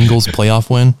Bengals playoff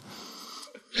win?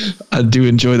 I do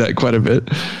enjoy that quite a bit.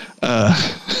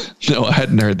 No, I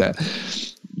hadn't heard that,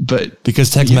 but because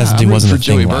text messaging wasn't a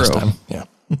thing last time. Yeah.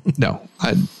 No,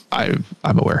 I'm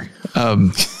aware.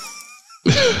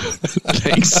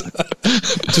 Thanks.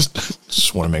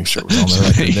 Just want to make sure it was on the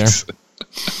record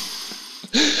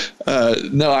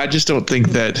there. No, I just don't think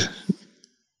that.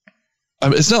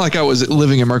 It's not like I was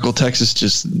living in Merkel, Texas,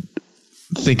 just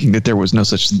thinking that there was no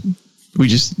such.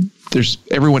 There's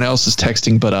everyone else is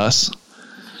texting but us.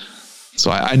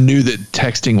 So I knew that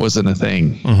texting wasn't a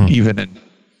thing, even in.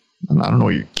 I don't know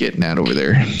what you're getting at over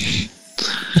there.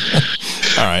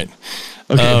 All right.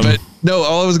 Okay, but no,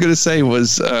 all I was going to say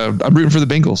was I'm rooting for the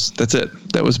Bengals. That's it.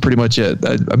 That was pretty much it.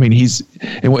 I mean,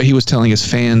 and what he was telling his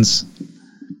fans,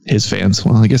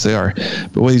 well, I guess they are,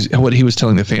 but what he was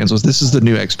telling the fans was, this is the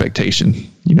new expectation.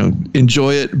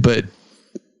 Enjoy it, but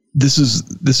this is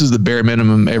the bare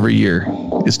minimum every year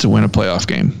is to win a playoff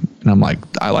game. And I'm like,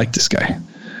 I like this guy.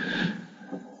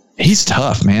 He's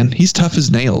tough, man. He's tough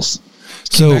as nails.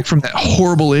 Came back from that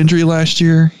horrible injury last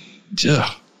year.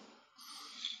 Ugh.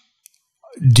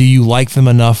 Do you like them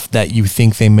enough that you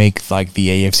think they make like the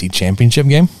AFC Championship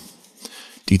game?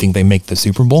 Do you think they make the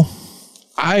Super Bowl?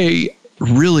 I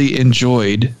really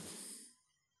enjoyed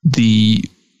the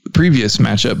previous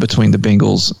matchup between the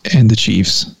Bengals and the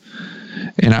Chiefs.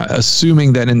 And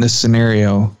assuming that in this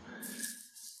scenario,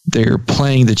 they're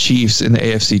playing the Chiefs in the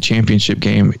AFC Championship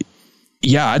game,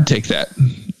 yeah, I'd take that.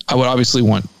 I would obviously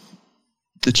want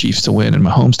the Chiefs to win and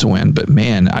Mahomes to win, but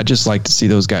man, I just like to see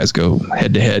those guys go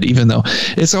head to head, even though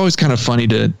it's always kind of funny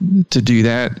to do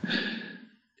that.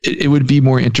 It would be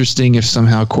more interesting if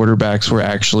somehow quarterbacks were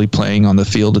actually playing on the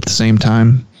field at the same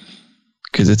time.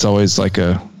 Cause it's always like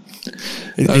back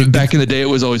in the day, it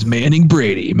was always Manning,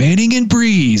 Brady, Manning and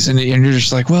Breeze. And you're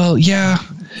just like, well, yeah,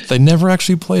 they never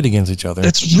actually played against each other.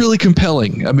 That's really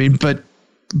compelling. I mean, but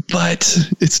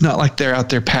it's not like they're out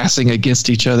there passing against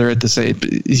each other at the same,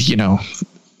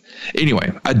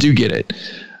 Anyway, I do get it.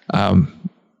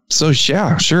 So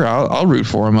yeah, sure. I'll root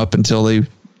for them up until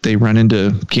they run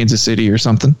into Kansas City or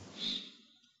something.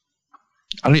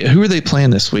 Who are they playing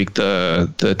this week?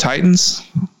 The Titans?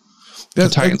 The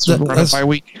Titans run a bye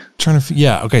week.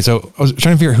 Okay. So I was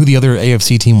trying to figure out who the other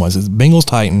AFC team was. It's Bengals,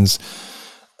 Titans,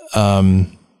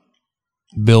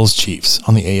 Bills, Chiefs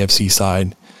on the AFC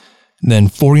side. And then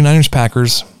 49ers,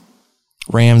 Packers,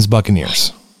 Rams,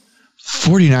 Buccaneers.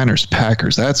 49ers,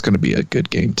 Packers. That's going to be a good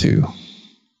game too.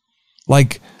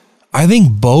 Like, I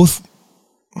think both,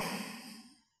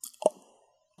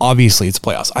 obviously it's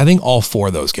playoffs. I think all 4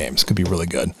 of those games could be really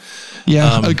good.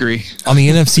 Yeah, agree. On the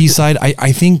NFC side,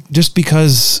 I think just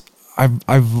because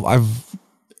I've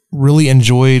really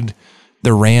enjoyed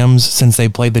the Rams since they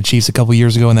played the Chiefs a couple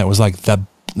years ago, and that was like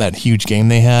that huge game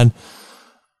they had.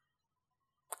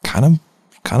 Kind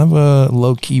of a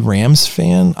low-key Rams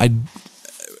fan.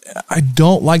 I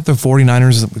don't like the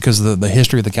 49ers because of the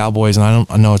history of the Cowboys, and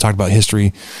I know I talked about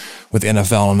history with the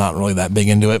NFL. I'm not really that big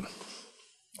into it.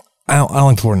 I don't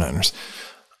like the 49ers.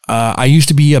 I used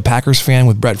to be a Packers fan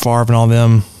with Brett Favre and all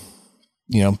them,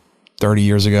 30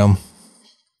 years ago,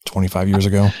 25 years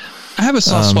ago. I have a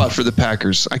soft spot for the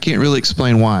Packers. I can't really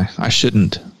explain why. I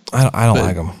shouldn't. I don't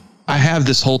like them. I have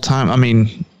this whole time. I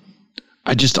mean,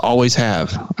 I just always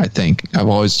have. I think I've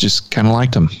always just kind of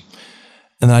liked them.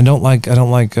 And I don't like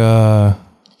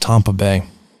Tampa Bay.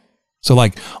 So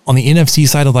like on the NFC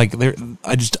side of I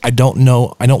don't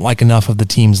know. I don't like enough of the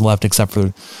teams left except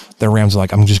for the Rams.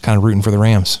 Like I'm just kind of rooting for the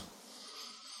Rams.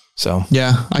 So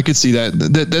yeah, I could see that.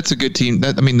 That's a good team.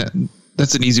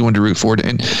 That's an easy one to root for.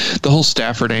 And the whole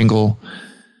Stafford angle,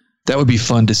 that would be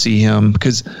fun to see him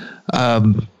because I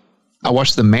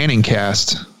watched the Manning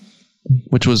cast,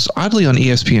 which was oddly on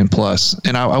ESPN Plus.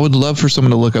 And I would love for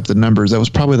someone to look up the numbers. That was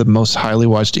probably the most highly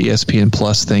watched ESPN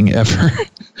Plus thing ever.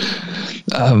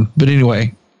 But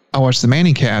anyway, I watched the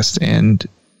Manning cast, and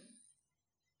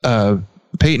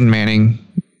Peyton Manning,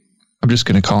 I'm just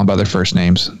going to call them by their first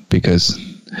names because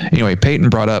anyway, Peyton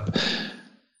brought up,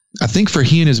 I think for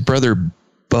he and his brother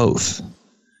both,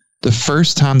 the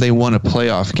first time they won a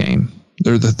playoff game,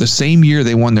 or the same year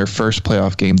they won their first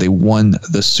playoff game, they won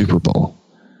the Super Bowl.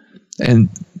 And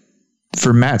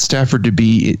for Matt Stafford to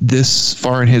be this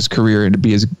far in his career and to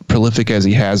be as prolific as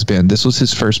he has been, this was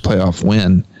his first playoff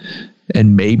win.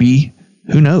 And maybe,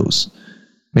 who knows,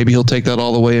 maybe he'll take that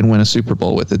all the way and win a Super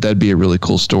Bowl with it. That'd be a really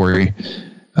cool story,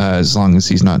 as long as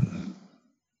he's not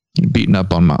beating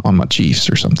up on my Chiefs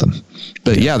or something.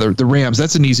 But yeah, the Rams,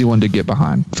 that's an easy one to get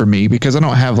behind for me because I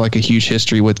don't have like a huge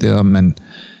history with them. And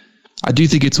I do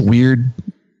think it's weird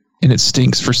and it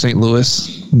stinks for St.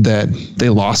 Louis that they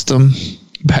lost them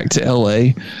back to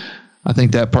LA. I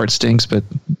think that part stinks, but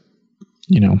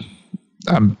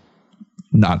I'm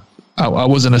not, I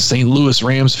wasn't a St. Louis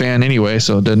Rams fan anyway,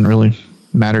 so it didn't really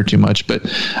matter too much. But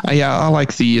I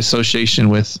like the association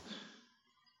with,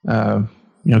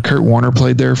 Kurt Warner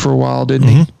played there for a while, didn't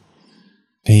he?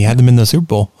 He had them in the Super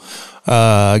Bowl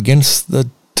against the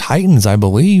Titans, I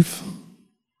believe.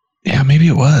 Yeah, maybe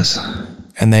it was.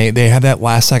 And they had that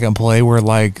last second play where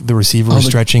like the receiver was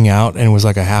stretching out and was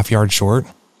like a half yard short.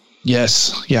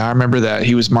 Yes. Yeah, I remember that.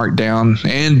 He was marked down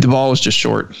and the ball was just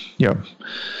short. Yep.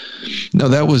 No,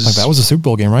 that was a Super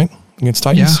Bowl game, right? Against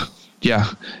Titans?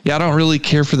 Yeah. I don't really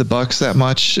care for the Bucs that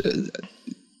much.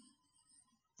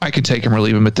 I could take him or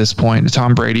leave him at this point.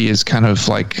 Tom Brady is kind of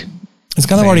like it's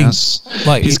kind Thanos. of already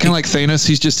like he's kind of like Thanos.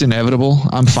 He's just inevitable.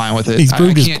 I'm fine with it. He's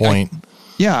proved his point.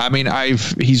 I mean,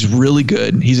 he's really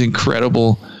good. He's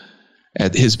incredible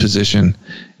at his position,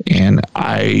 and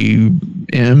I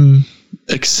am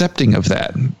accepting of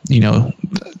that.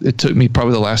 It took me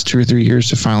probably the last 2 or 3 years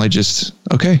to finally just,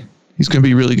 okay, he's going to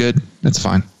be really good. That's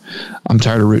fine. I'm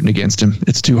tired of rooting against him.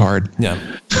 It's too hard. Yeah.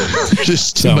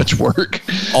 Just too much work.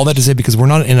 All that to say, because we're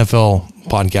not an NFL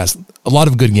podcast, a lot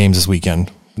of good games this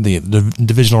weekend. The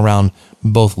divisional round,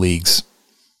 both leagues,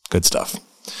 good stuff.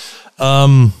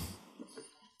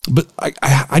 But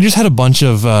I just had a bunch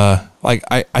of,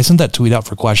 I sent that tweet out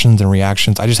for questions and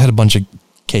reactions. I just had a bunch of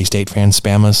K-State fans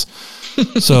spam us.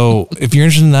 So if you're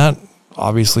interested in that,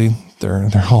 obviously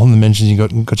they're all in the mentions. You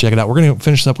can go check it out. We're going to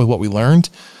finish up with what we learned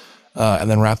and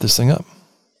then wrap this thing up.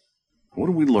 What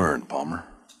did we learn, Palmer?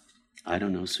 I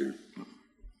don't know, sir.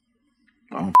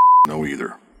 I don't know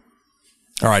either.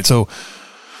 All right. So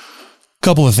a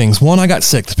couple of things. One, I got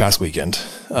sick this past weekend.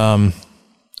 It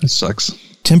sucks.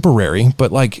 Temporary,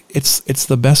 but like it's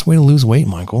the best way to lose weight,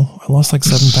 Michael. I lost like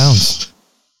 7 pounds.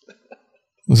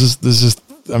 This is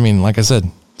I mean, like I said,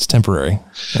 it's temporary.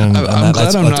 And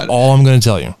that's all I'm going to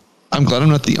tell you. I'm glad I'm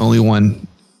not the only one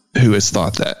who has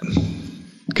thought that.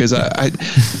 Because I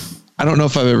don't know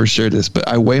if I've ever shared this, but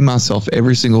I weigh myself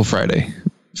every single Friday.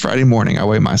 Friday morning, I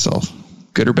weigh myself,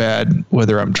 good or bad,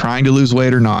 whether I'm trying to lose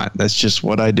weight or not. That's just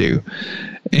what I do.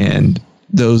 And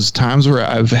those times where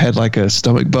I've had like a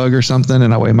stomach bug or something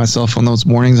and I weigh myself on those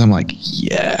mornings, I'm like,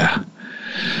 yeah.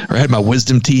 Or I had my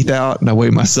wisdom teeth out and I weigh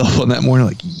myself on that morning,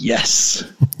 like, yes.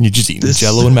 You just eat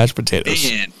Jell-O and mashed potatoes.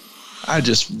 Man, I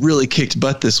just really kicked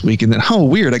butt this week. And then,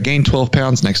 weird, I gained 12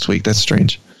 pounds next week. That's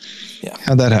strange. Yeah.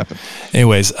 How'd that happen?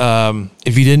 Anyways,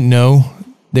 if you didn't know,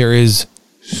 there is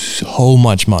so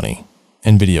much money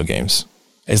in video games.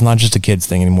 It's not just a kid's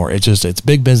thing anymore. It's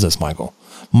big business, Michael.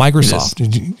 Microsoft,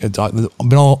 it's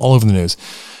been all over the news.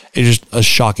 It's just a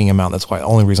shocking amount. That's why the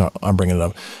only reason I'm bringing it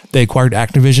up. They acquired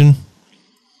Activision,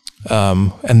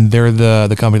 and they're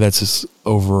the company that's just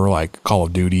over like Call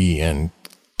of Duty and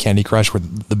Candy Crush were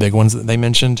the big ones that they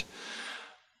mentioned.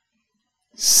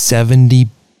 $70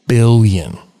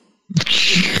 billion.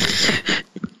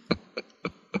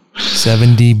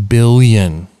 $70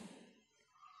 billion.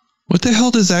 What the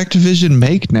hell does Activision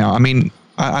make now? I mean,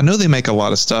 I know they make a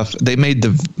lot of stuff. They made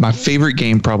my favorite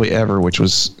game probably ever, which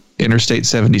was Interstate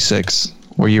 76,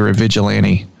 where you're a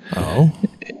vigilante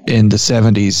in the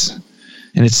 70s.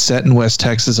 And it's set in West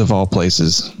Texas of all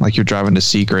places. Like you're driving to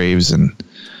Seagraves and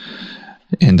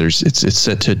it's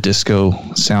set to a disco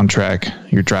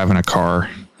soundtrack. You're driving a car.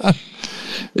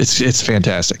 It's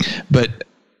fantastic. But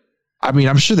I mean,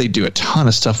 I'm sure they do a ton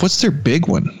of stuff. What's their big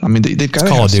one? I mean, they've got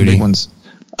to have some big ones.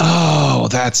 Oh,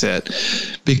 that's it.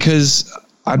 Because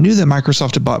I knew that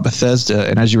Microsoft had bought Bethesda,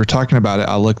 and as you were talking about it,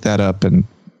 I looked that up, and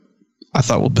I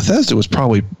thought, well, Bethesda was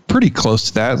probably pretty close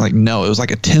to that. Like, no, it was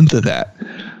like a tenth of that.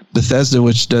 Bethesda,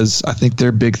 which does, I think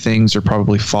their big things are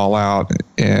probably Fallout,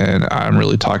 and I'm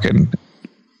really talking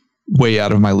way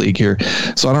out of my league here.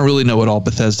 So I don't really know what all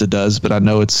Bethesda does, but I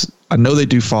know they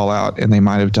do Fallout, and they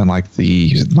might have done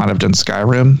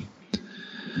Skyrim.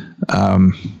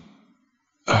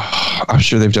 I'm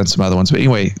sure they've done some other ones, but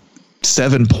anyway,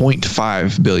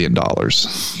 $7.5 billion.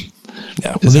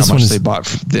 Yeah, is how much they bought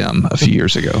them a few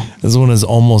years ago. This one is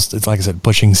almost, it's like I said,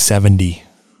 pushing 70.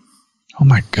 Oh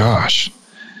my gosh.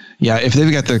 Yeah, if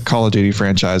they've got the Call of Duty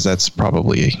franchise, that's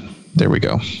probably, there we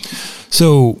go.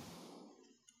 So,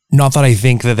 not that I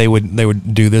think that they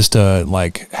would do this to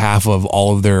like half of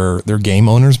all of their game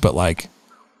owners, but like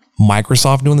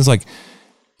Microsoft doing this, like,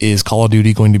 is Call of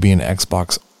Duty going to be an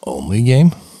Xbox only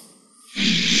game?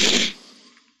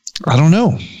 I don't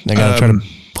know. They got to try to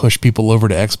push people over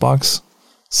to Xbox,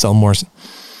 sell more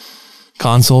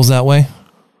consoles that way.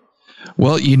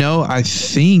 Well, I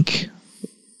think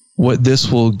what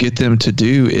this will get them to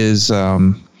do is,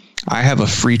 I have a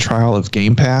free trial of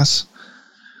Game Pass,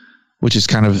 which is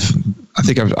kind of, I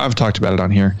think I've talked about it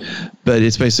on here, but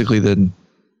it's basically the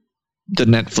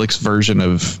Netflix version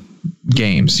of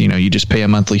games. You just pay a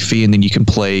monthly fee and then you can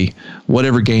play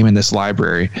whatever game in this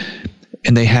library.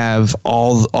 And they have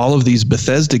all of these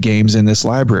Bethesda games in this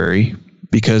library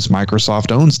because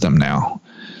Microsoft owns them now.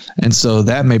 And so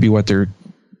that may be what they're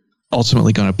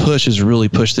ultimately going to push, is really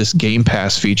push this Game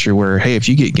Pass feature where, hey, if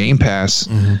you get Game Pass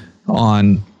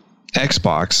on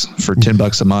Xbox for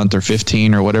 $10 a month or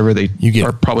 15 or whatever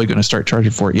are probably going to start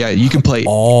charging for it. Yeah, you can play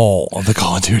all of the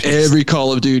Call of Duty, every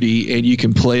Call of Duty, and you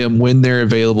can play them when they're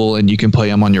available, and you can play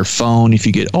them on your phone if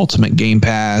you get Ultimate Game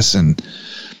Pass. And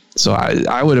so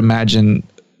I would imagine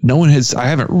I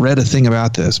haven't read a thing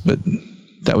about this, but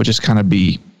that would just kind of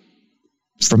be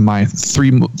from my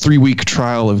three week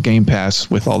trial of Game Pass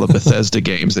with all the Bethesda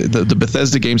games. The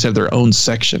Bethesda games have their own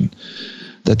section.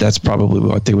 That's probably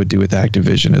what they would do with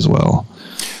Activision as well.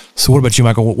 So what about you,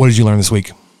 Michael? What did you learn this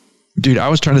week? Dude, I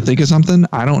was trying to think of something.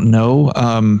 I don't know.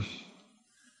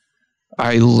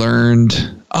 I learned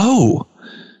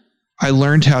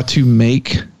how to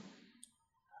make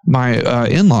my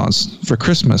in-laws for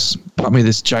Christmas. Bought me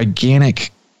this gigantic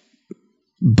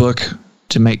book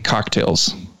to make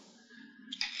cocktails.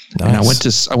 Nice. And I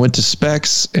went to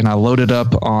Specs and I loaded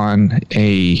up on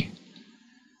I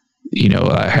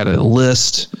had a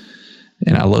list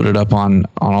and I loaded up on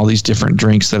all these different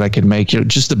drinks that I could make,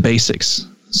 just the basics.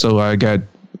 So I got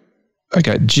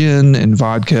gin and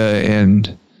vodka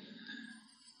and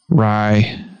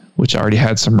rye, which I already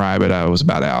had some rye, but I was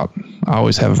about out. I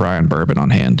always have rye and bourbon on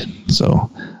hand, so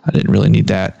I didn't really need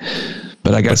that.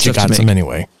 But I got stuff to make. Some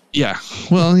anyway. Yeah.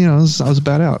 Well, I was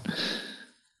about out.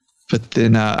 But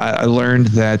then I learned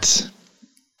that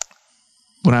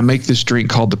when I make this drink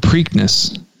called the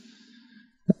Preakness,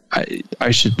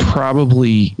 I should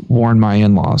probably warn my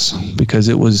in-laws because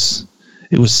it was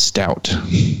stout.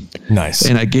 Nice.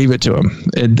 And I gave it to him,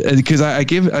 and because I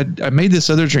made this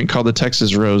other drink called the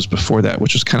Texas Rose before that,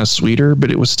 which was kind of sweeter, but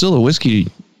it was still a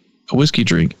whiskey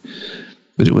drink,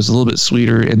 but it was a little bit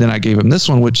sweeter. And then I gave him this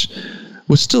one, which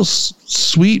was still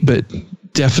sweet, but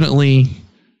definitely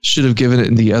should have given it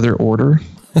in the other order.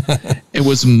 It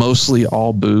was mostly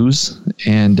all booze,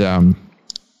 and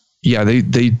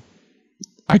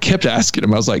I kept asking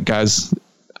him. I was like, guys,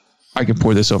 I could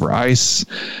pour this over ice.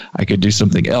 I could do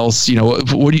something else.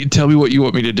 What do you tell me what you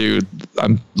want me to do?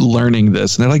 I'm learning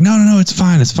this. And they're like, no, it's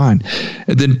fine. It's fine.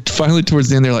 And then finally towards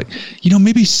the end, they're like,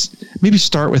 maybe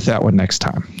start with that one next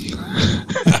time.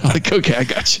 I'm like, okay, I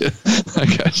got you.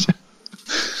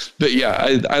 But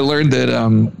yeah, I learned that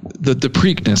the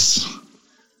Preakness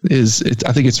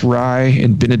I think it's rye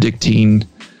and Benedictine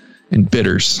and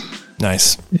bitters.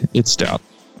 Nice. It's stout.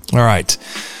 All right.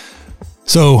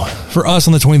 So for us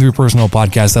on the 23 Personnel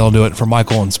Podcast, that'll do it. For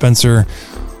Michael and Spencer,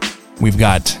 we've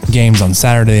got games on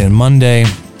Saturday and Monday.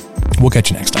 We'll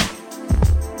catch you next time.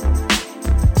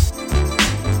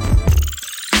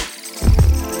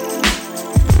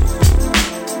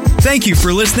 Thank you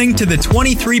for listening to the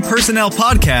 23 Personnel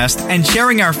Podcast and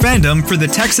sharing our fandom for the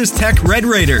Texas Tech Red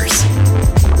Raiders.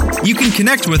 You can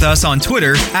connect with us on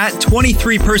Twitter at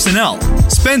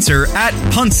 23personnel, Spencer at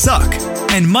Puntsuck,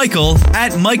 and Michael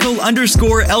at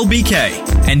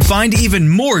Michael_LBK. And find even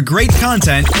more great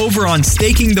content over on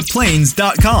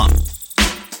stakingtheplains.com.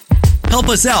 Help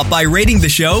us out by rating the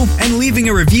show and leaving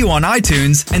a review on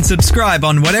iTunes, and subscribe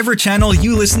on whatever channel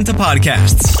you listen to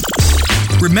podcasts.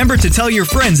 Remember to tell your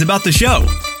friends about the show.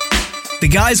 The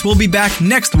guys will be back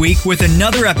next week with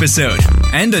another episode.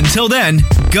 And until then,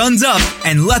 guns up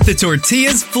and let the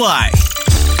tortillas fly.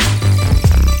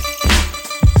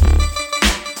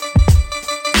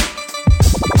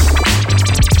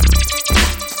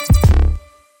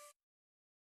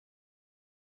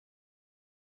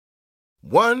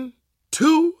 One,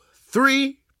 2,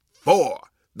 3, 4.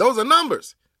 Those are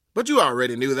numbers. But you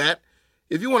already knew that.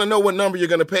 If you want to know what number you're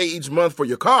going to pay each month for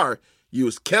your car,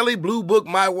 Use Kelley Blue Book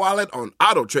My Wallet on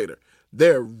AutoTrader.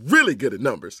 They're really good at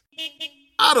numbers.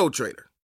 AutoTrader.